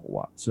produce a whole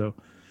lot. So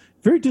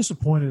very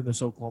disappointed in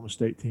this Oklahoma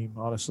State team,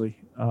 honestly.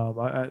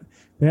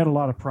 They had a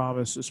lot of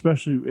promise,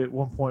 especially at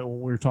one point when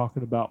we were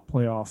talking about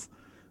playoffs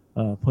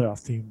with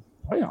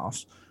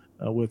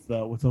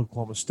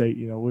Oklahoma State.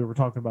 We were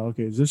talking about,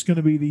 okay, is this going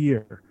to be the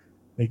year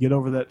they get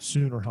over that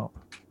Sooner hump?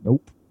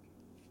 Nope,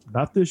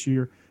 not this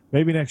year.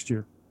 Maybe next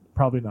year,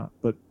 probably not.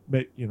 But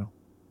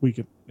we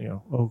can,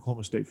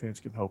 Oklahoma State fans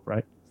can hope,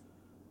 right?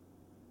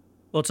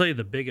 Well, I'll tell you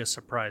the biggest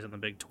surprise in the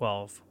Big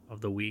 12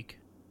 of the week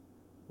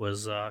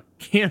was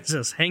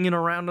Kansas hanging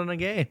around in a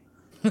game.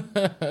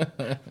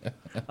 The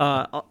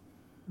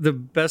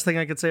best thing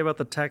I could say about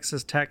the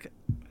Texas Tech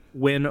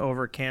win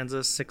over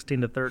Kansas,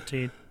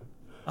 16-13.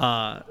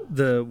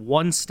 The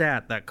one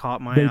stat that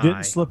caught my eye. They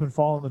didn't slip and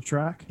fall on the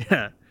track?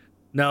 Yeah.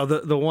 No,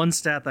 the one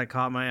stat that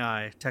caught my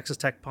eye, Texas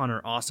Tech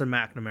punter Austin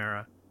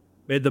McNamara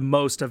made the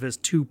most of his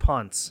 2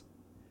 punts.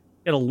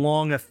 He had a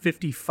long of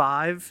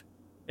 55,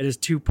 and his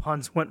 2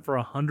 punts went for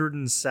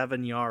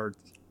 107 yards.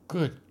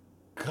 Good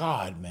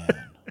God,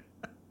 man.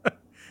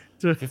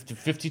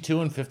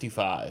 52 and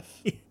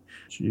 55.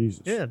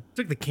 Jesus. Yeah, it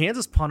took the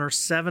Kansas punter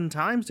 7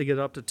 times to get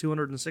up to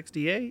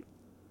 268.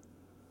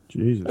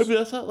 Jesus. I mean,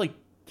 that's not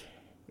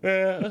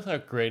that's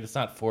not great. It's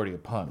not 40 a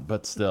punt,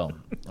 but still,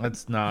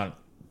 it's not.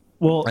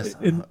 Well,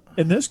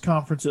 in this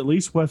conference, at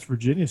least West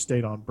Virginia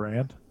stayed on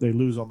brand. They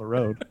lose on the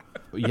road.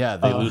 Yeah,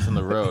 they lose on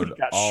the road. They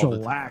got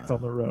shellacked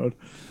on the road.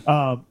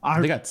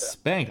 They got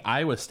spanked.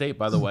 Iowa State,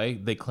 by the way,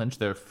 they clinched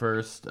their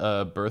first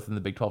berth in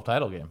the Big 12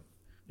 title game.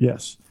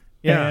 Yes.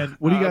 Yeah. And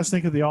what do you guys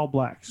think of the All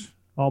Blacks?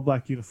 All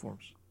black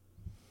uniforms.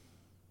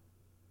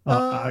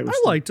 I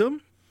liked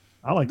them.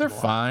 I like. They're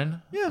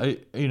fine. Yeah.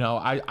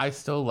 I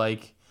still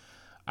like.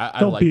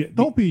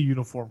 Don't be a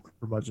uniform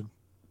curmudgeon.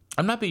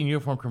 I'm not being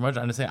uniform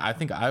curmudgeon. I'm just saying I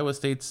think Iowa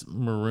State's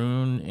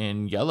maroon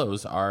and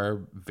yellows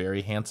are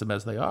very handsome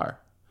as they are,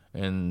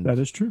 and that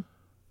is true.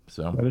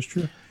 So that is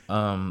true.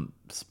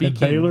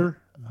 Speaking, and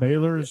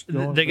Baylor is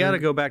going. They got to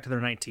go back to their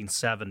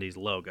 1970s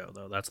logo,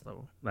 though. That's the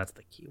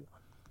key one.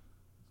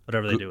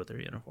 Whatever they do with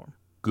their uniform.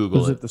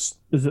 Google it. Is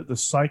it the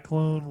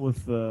cyclone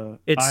with the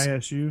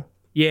ISU?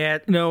 Yeah,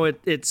 no,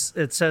 it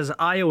says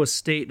Iowa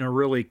State in a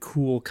really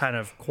cool kind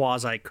of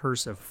quasi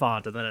cursive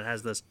font, and then it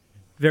has this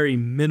very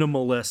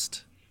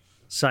minimalist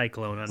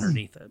cyclone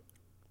underneath it.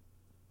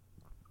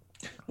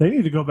 They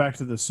need to go back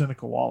to the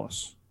Seneca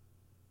Wallace.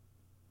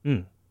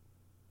 The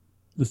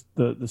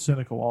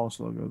Seneca Wallace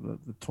logo,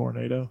 the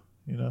tornado,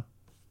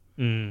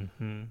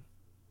 Mm-hmm.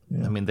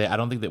 Yeah. I mean, I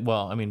don't think that.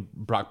 Well, I mean,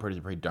 Brock Purdy's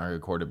a pretty darn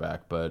good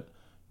quarterback, but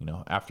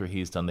after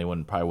he's done, they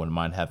probably wouldn't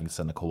mind having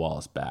Seneca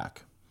Wallace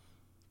back.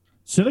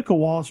 Seneca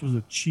Wallace was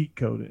a cheat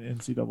code in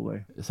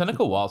NCAA.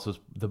 Seneca Wallace was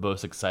the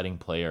most exciting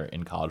player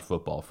in college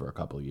football for a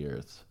couple of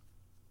years.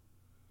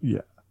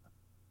 Yeah,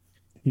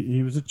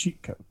 he was a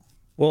cheat code.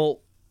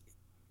 Well,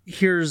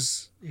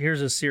 here's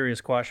a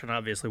serious question.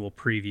 Obviously, we'll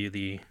preview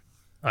the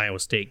Iowa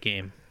State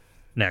game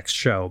next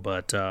show,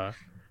 but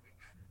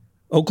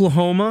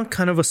Oklahoma,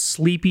 kind of a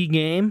sleepy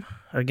game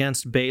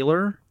against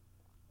Baylor.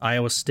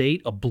 Iowa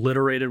State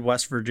obliterated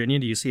West Virginia.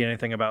 Do you see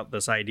anything about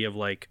this idea of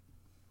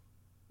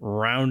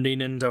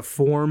rounding into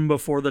form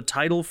before the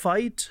title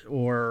fight,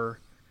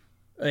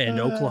 and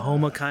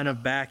Oklahoma kind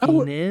of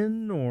backing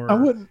in? Or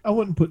I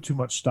wouldn't put too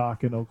much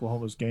stock in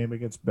Oklahoma's game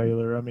against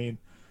Baylor. I mean,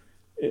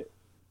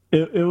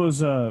 It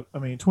was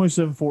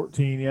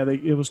 27-14. Yeah,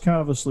 it was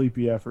kind of a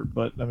sleepy effort,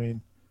 but I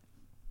mean,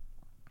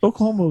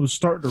 Oklahoma was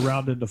starting to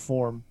round into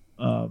form.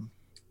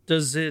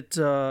 It's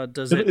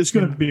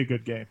going to be a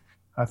good game.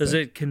 Does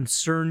it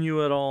concern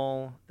you at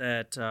all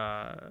that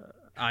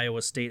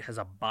Iowa State has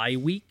a bye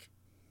week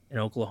and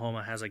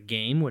Oklahoma has a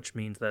game, which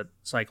means that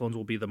Cyclones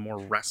will be the more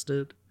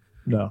rested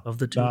of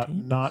the two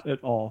teams? Not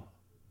at all.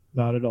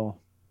 Not at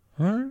all.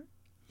 All right.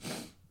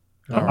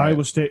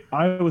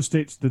 Iowa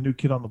State's the new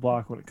kid on the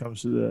block when it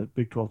comes to the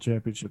Big 12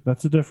 championship.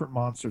 That's a different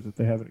monster that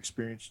they haven't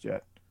experienced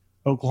yet.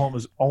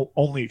 Oklahoma's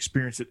only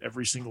experienced it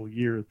every single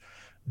year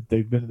that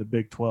they've been in the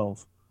Big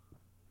 12.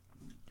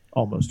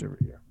 Almost every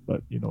year,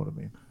 but you know what I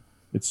mean.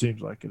 It seems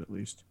like it, at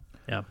least.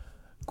 Yeah.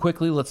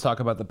 Quickly, let's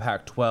talk about the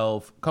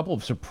Pac-12. A couple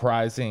of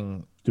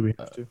surprising. Do we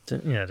have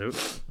to? Yeah, do.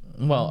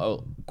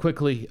 Well,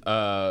 quickly,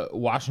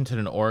 Washington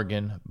and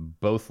Oregon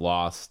both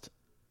lost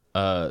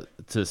to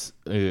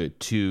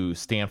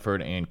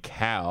Stanford and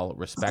Cal,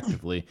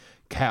 respectively.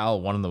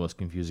 Cal, one of the most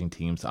confusing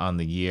teams on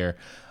the year.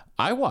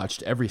 I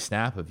watched every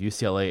snap of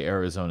UCLA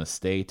Arizona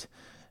State.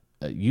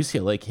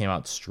 UCLA came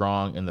out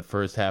strong in the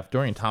first half.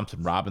 Dorian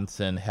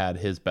Thompson-Robinson had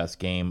his best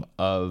game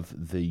of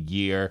the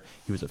year.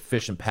 He was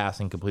efficient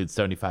passing, completed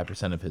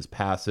 75% of his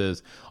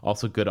passes.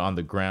 Also good on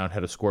the ground,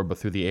 had a score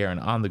both through the air and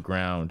on the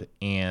ground.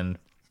 And,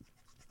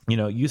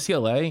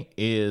 UCLA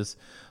is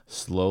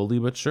slowly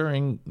but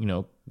surely,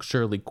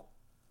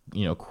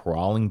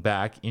 crawling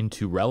back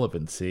into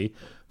relevancy.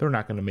 They're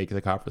not going to make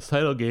the conference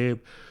title game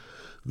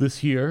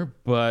this year,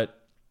 but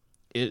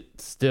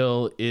it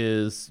still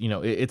is,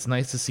 it's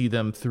nice to see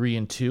them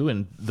 3-2,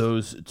 and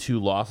those two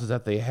losses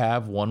that they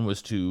have, one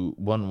was to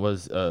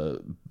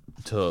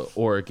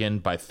Oregon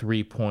by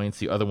 3 points,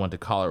 the other one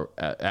to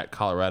at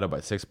Colorado by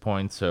 6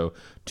 points. So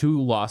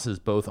 2 losses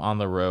both on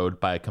the road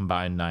by a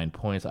combined 9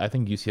 points. I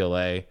think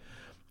UCLA,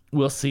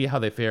 we'll see how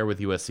they fare with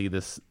USC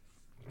this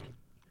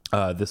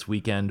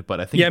weekend, but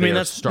I think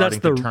they're starting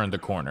to turn the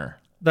corner.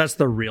 That's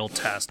the real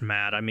test,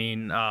 Matt. I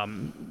mean,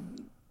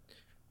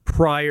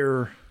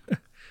 prior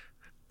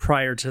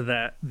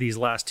to these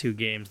last 2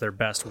 games, their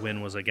best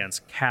win was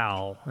against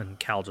Cal, and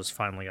Cal just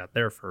finally got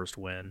their first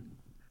win.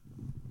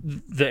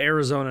 The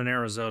Arizona and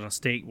Arizona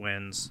State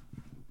wins.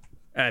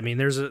 I mean,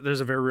 there's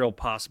a very real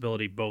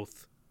possibility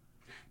both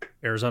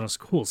Arizona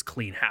schools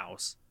clean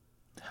house.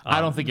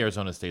 I don't think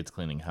Arizona State's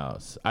cleaning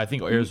house. I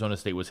think Arizona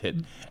State was hit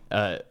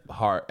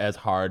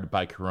hard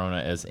by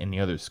Corona as any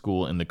other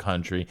school in the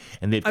country,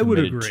 and they've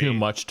committed too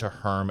much to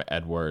Herm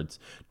Edwards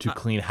to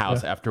clean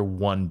house after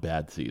one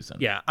bad season.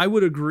 Yeah, I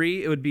would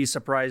agree. It would be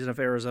surprising if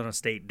Arizona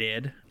State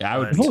did. Yeah,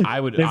 I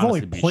would they've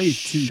honestly only played be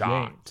 2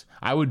 shocked. games.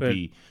 I would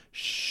be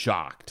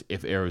shocked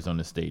if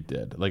Arizona State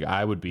did. Like,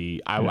 I would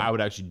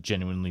actually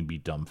genuinely be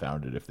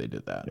dumbfounded if they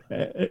did that.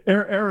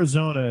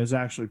 Arizona has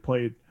actually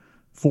played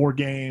 4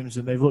 games,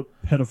 and they've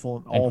looked pitiful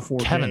in all 4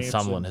 Kevin games.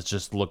 Kevin Sumlin has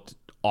just looked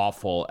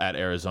awful at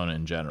Arizona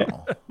in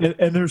general.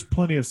 and there's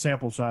plenty of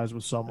sample size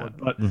with Sumlin.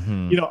 But,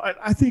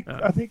 I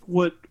think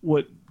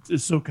what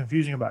is so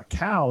confusing about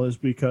Cal is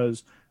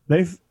because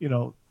they've,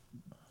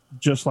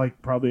 just like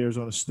probably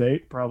Arizona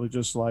State, probably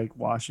just like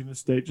Washington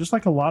State, just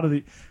like a lot of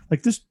the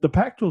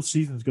Pac-12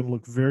 season is going to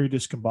look very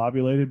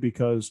discombobulated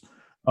because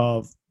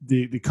of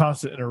the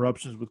constant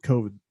interruptions with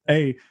COVID.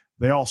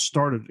 They all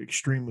started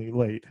extremely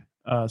late.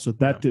 So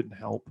that didn't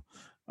help.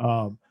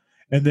 And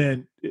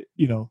then,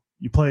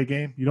 you play a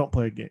game, you don't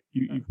play a game.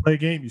 You play a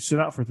game, you sit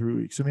out for 3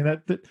 weeks. I mean,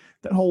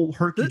 that whole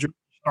herky-jerky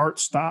start,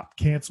 stop,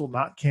 cancel,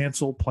 not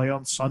cancel, play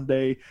on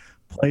Sunday,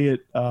 play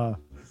it,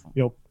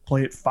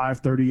 play at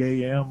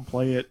 5:30 a.m.,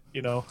 play it,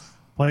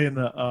 play in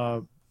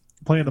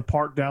the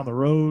park down the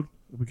road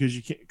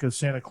because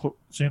Santa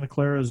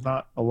Clara is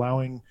not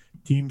allowing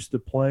teams to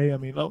play. I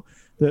mean,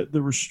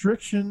 the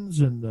restrictions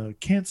and the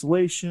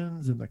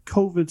cancellations and the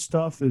COVID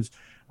stuff is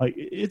like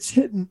it's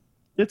hitting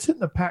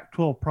the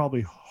Pac-12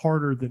 probably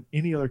harder than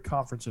any other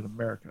conference in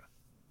America.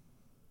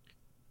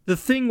 The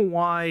thing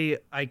why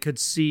I could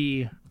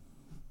see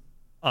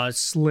a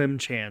slim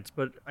chance,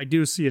 but I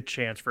do see a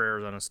chance for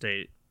Arizona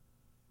State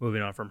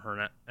moving on from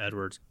Herm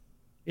Edwards,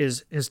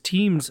 is his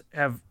teams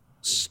have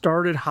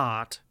started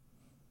hot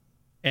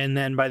and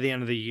then by the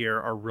end of the year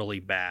are really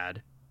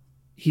bad.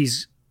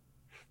 He's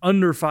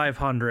under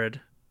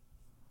 500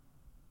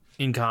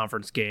 in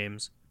conference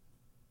games.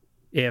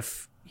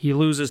 If he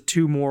loses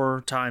 2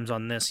 more times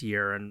on this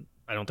year, and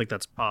I don't think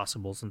that's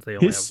possible since they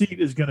only his seat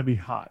is going to be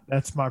hot.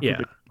 That's my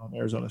prediction on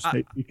Arizona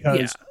State because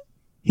yeah.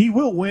 He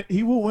will win.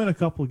 He will win a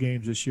couple of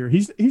games this year.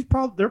 They're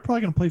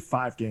probably going to play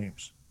 5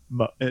 games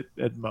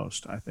at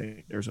most. I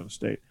think Arizona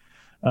State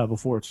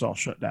before it's all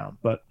shut down.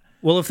 But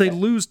if they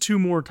lose 2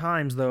 more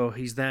times, though,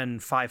 he's then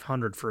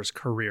 500 for his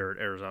career at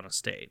Arizona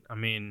State. I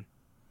mean,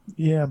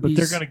 yeah, but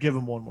they're going to give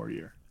him 1 more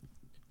year.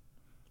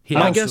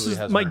 My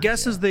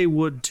guess is they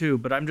would too.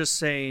 But I'm just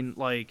saying,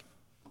 like,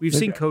 we've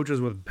seen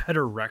coaches with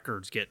better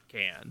records get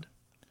canned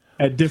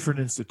at different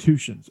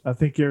institutions. I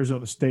think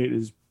Arizona State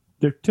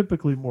they're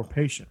typically more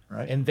patient,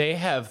 right? And they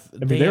have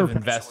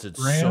invested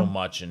so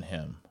much in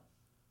him.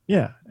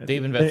 Yeah,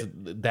 they've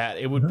invested that.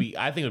 It would be,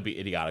 I think it would be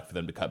idiotic for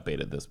them to cut bait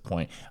at this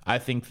point. I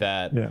think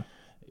that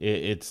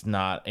it's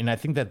not, and I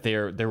think that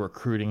their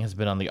recruiting has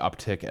been on the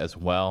uptick as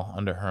well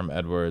under Herm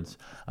Edwards.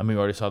 I mean, we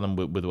already saw them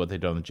with what they've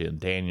done with Jalen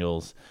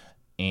Daniels,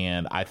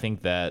 and I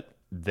think that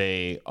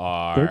they're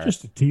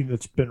just a team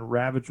that's been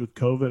ravaged with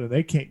COVID, and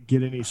they can't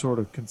get any sort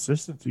of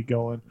consistency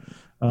going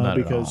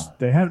because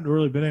they haven't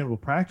really been able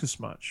to practice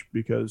much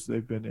because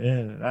they've been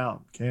in and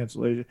out,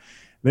 cancellation.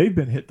 They've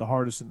been hit the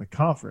hardest in the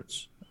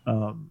conference.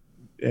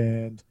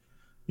 And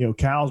I feel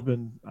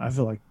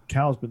like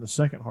Cal's been the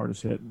second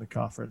hardest hit in the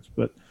conference.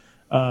 But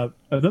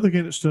another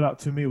game that stood out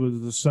to me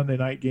was the Sunday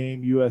night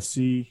game,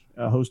 USC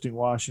hosting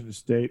Washington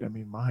State. I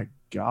mean, my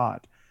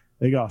God,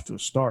 they got off to a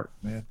start,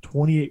 man.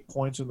 28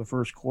 points in the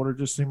first quarter.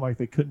 Just seemed like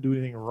they couldn't do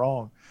anything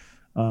wrong.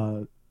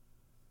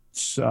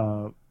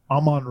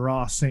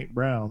 Amon-Ra St.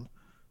 Brown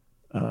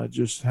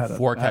just had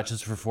 4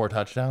 catches for 4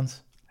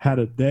 touchdowns. Had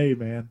a day,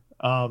 man.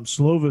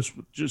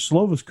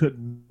 Slovis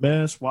couldn't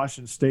miss.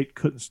 Washington State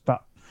couldn't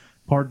stop.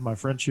 Pardon my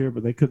French here,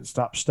 but they couldn't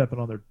stop stepping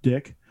on their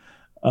dick.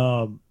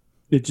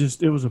 It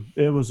was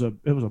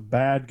a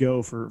bad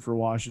go for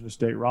Washington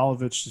State.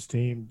 Rolovich's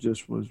team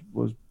just was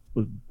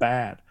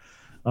bad.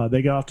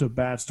 They got off to a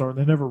bad start.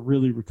 They never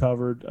really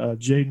recovered.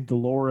 Jaden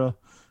DeLora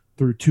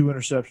threw 2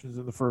 interceptions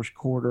in the first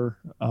quarter.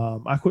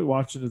 I quit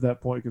watching at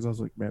that point because I was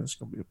like, man, this is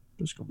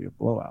gonna be a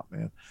blowout,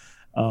 man.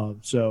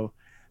 So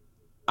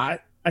I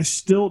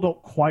still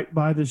don't quite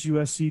buy this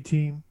USC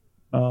team,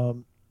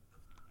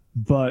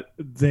 but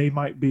they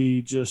might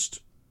be just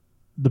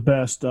the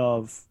best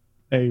of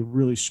a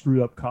really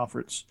screwed up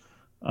conference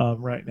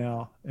right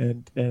now,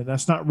 and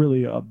that's not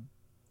really an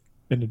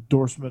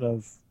endorsement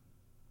of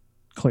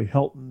Clay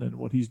Helton and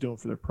what he's doing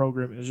for their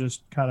program. It's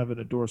just kind of an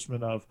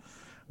endorsement of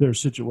their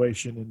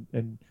situation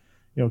and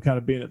kind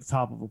of being at the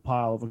top of a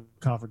pile of a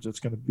conference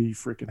that's going to be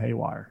freaking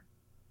haywire.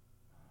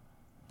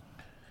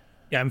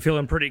 Yeah, I'm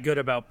feeling pretty good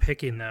about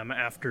picking them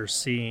after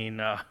seeing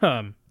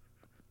the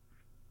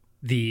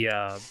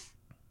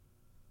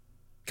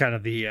kind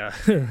of the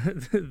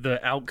the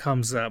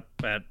outcomes up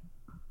at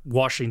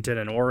Washington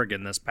and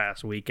Oregon this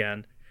past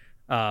weekend.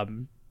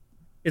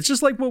 It's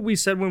just like what we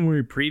said when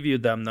we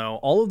previewed them, though.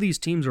 All of these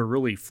teams are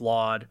really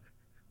flawed.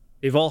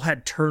 They've all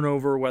had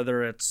turnover,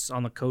 whether it's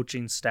on the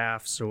coaching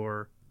staffs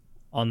or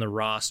on the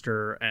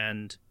roster.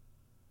 And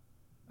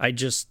I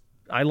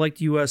liked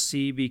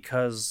USC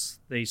because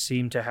they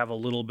seem to have a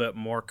little bit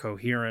more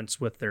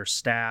coherence with their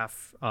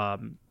staff, or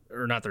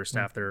not their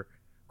staff, their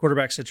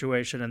quarterback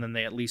situation. And then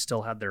they at least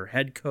still had their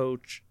head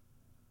coach.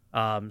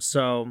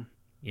 So,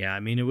 yeah, I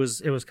mean, it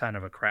was kind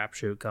of a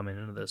crapshoot coming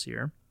into this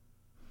year.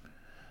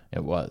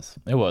 It was.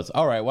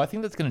 All right. Well, I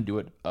think that's going to do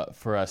it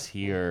for us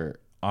here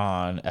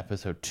on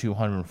episode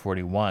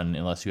 241,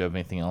 unless you have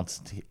anything else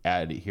to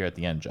add here at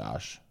the end,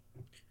 Josh.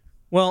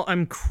 Well,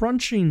 I'm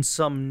crunching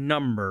some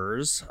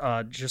numbers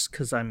just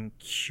because I'm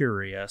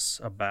curious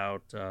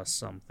about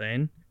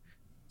something.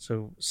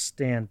 So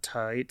stand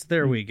tight.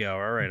 There we go.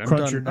 All right. I'm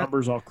crunch done. Your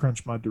numbers. I'll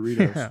crunch my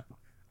Doritos.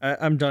 Yeah.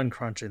 I'm done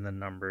crunching the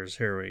numbers.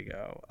 Here we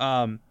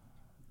go.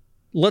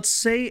 Let's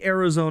say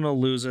Arizona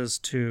loses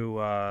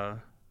to...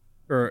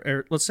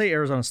 let's say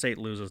Arizona State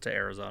loses to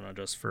Arizona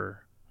just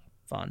for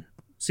fun.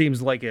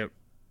 Seems like it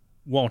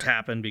won't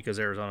happen because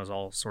Arizona's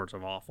all sorts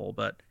of awful,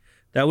 but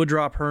that would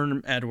drop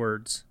Herm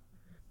Edwards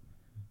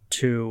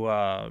to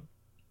a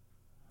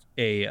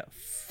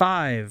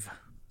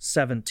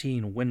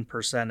 .517 win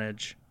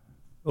percentage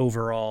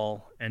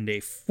overall and a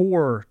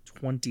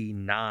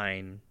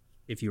 .429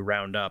 if you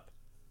round up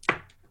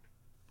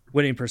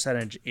winning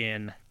percentage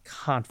in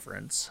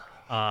conference.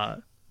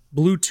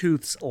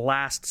 Bluetooth's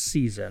last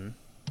season,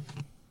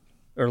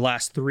 or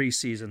last 3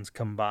 seasons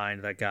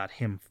combined that got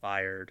him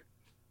fired,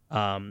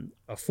 a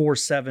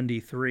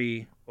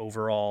 .473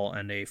 overall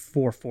and a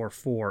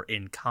 .444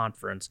 in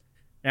conference.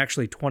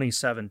 Actually,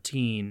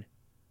 2017,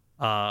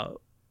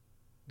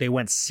 they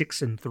went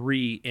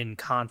 6-3 in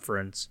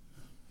conference.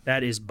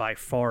 That is by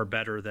far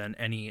better than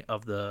any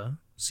of the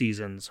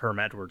seasons Herm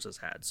Edwards has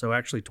had. So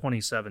actually,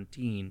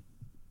 2017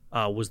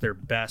 was their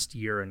best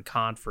year in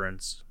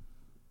conference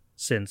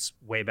since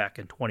way back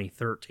in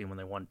 2013 when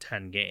they won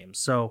 10 games.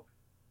 So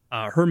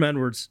Herm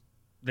Edwards,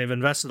 they've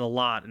invested a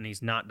lot, and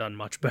he's not done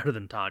much better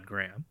than Todd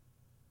Graham.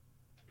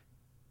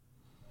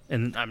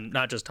 And I'm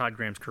not just Todd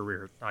Graham's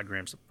career, Todd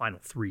Graham's final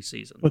 3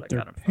 seasons but that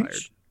got him fired.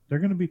 They're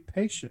going to be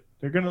patient.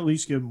 They're going to at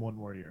least give him one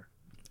more year.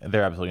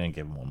 They're absolutely going to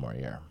give him one more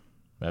year.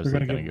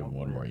 Absolutely going to give him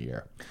one more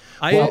year.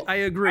 I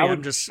agree.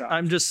 I'm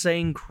just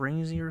saying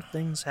crazier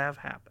things have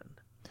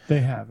happened. They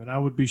have, and I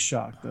would be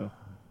shocked though.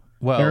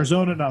 Well,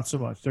 Arizona, not so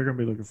much. They're going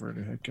to be looking for a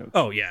new head coach.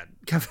 Oh yeah,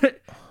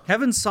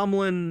 Kevin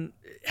Sumlin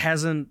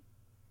hasn't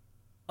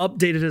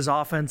updated his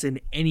offense in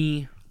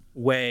any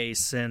way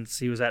since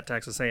he was at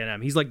Texas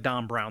A&M. He's like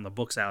Don Brown. The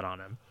book's out on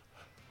him.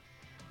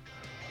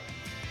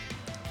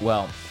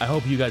 Well, I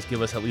hope you guys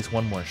give us at least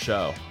one more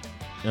show.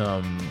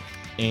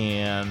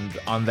 And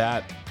on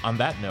that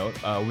note,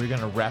 we're going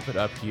to wrap it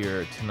up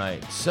here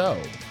tonight.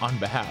 So, on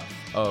behalf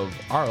of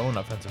our own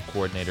offensive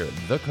coordinator,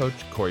 the coach,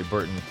 Corey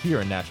Burton, here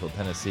in Nashville,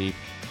 Tennessee,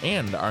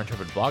 and our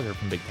intrepid blogger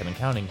from Big Ten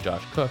Accounting,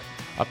 Josh Cook,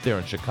 up there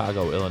in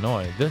Chicago,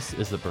 Illinois. This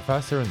is The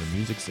Professor in the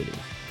Music City,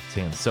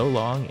 saying so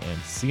long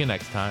and see you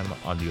next time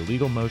on the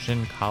Illegal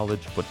Motion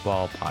College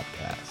Football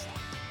Podcast.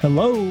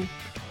 Hello,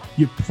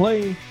 you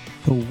play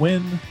to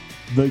win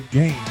the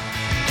game.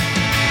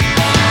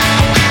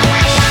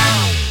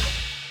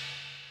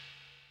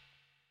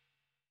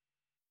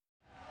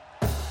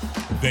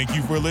 Thank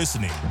you for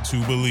listening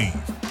to Believe.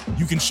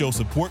 You can show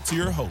support to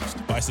your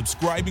host by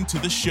subscribing to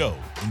the show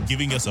and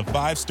giving us a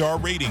 5-star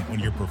rating on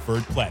your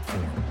preferred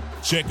platform.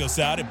 Check us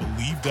out at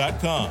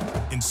Believe.com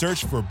and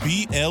search for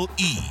BLEAV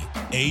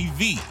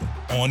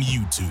on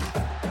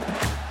YouTube.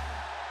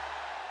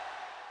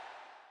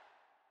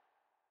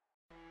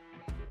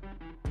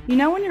 You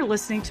know when you're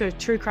listening to a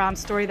true crime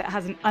story that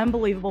has an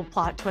unbelievable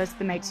plot twist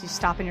that makes you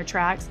stop in your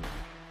tracks?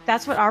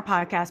 That's what our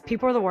podcast,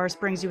 People Are the Worst,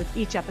 brings you with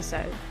each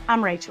episode.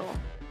 I'm Rachel.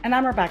 And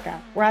I'm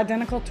Rebecca. We're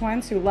identical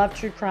twins who love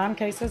true crime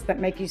cases that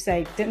make you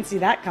say, didn't see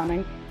that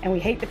coming, and we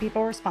hate the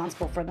people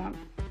responsible for them.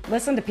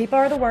 Listen to People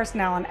Are the Worst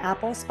now on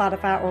Apple,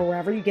 Spotify, or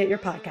wherever you get your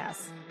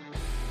podcasts.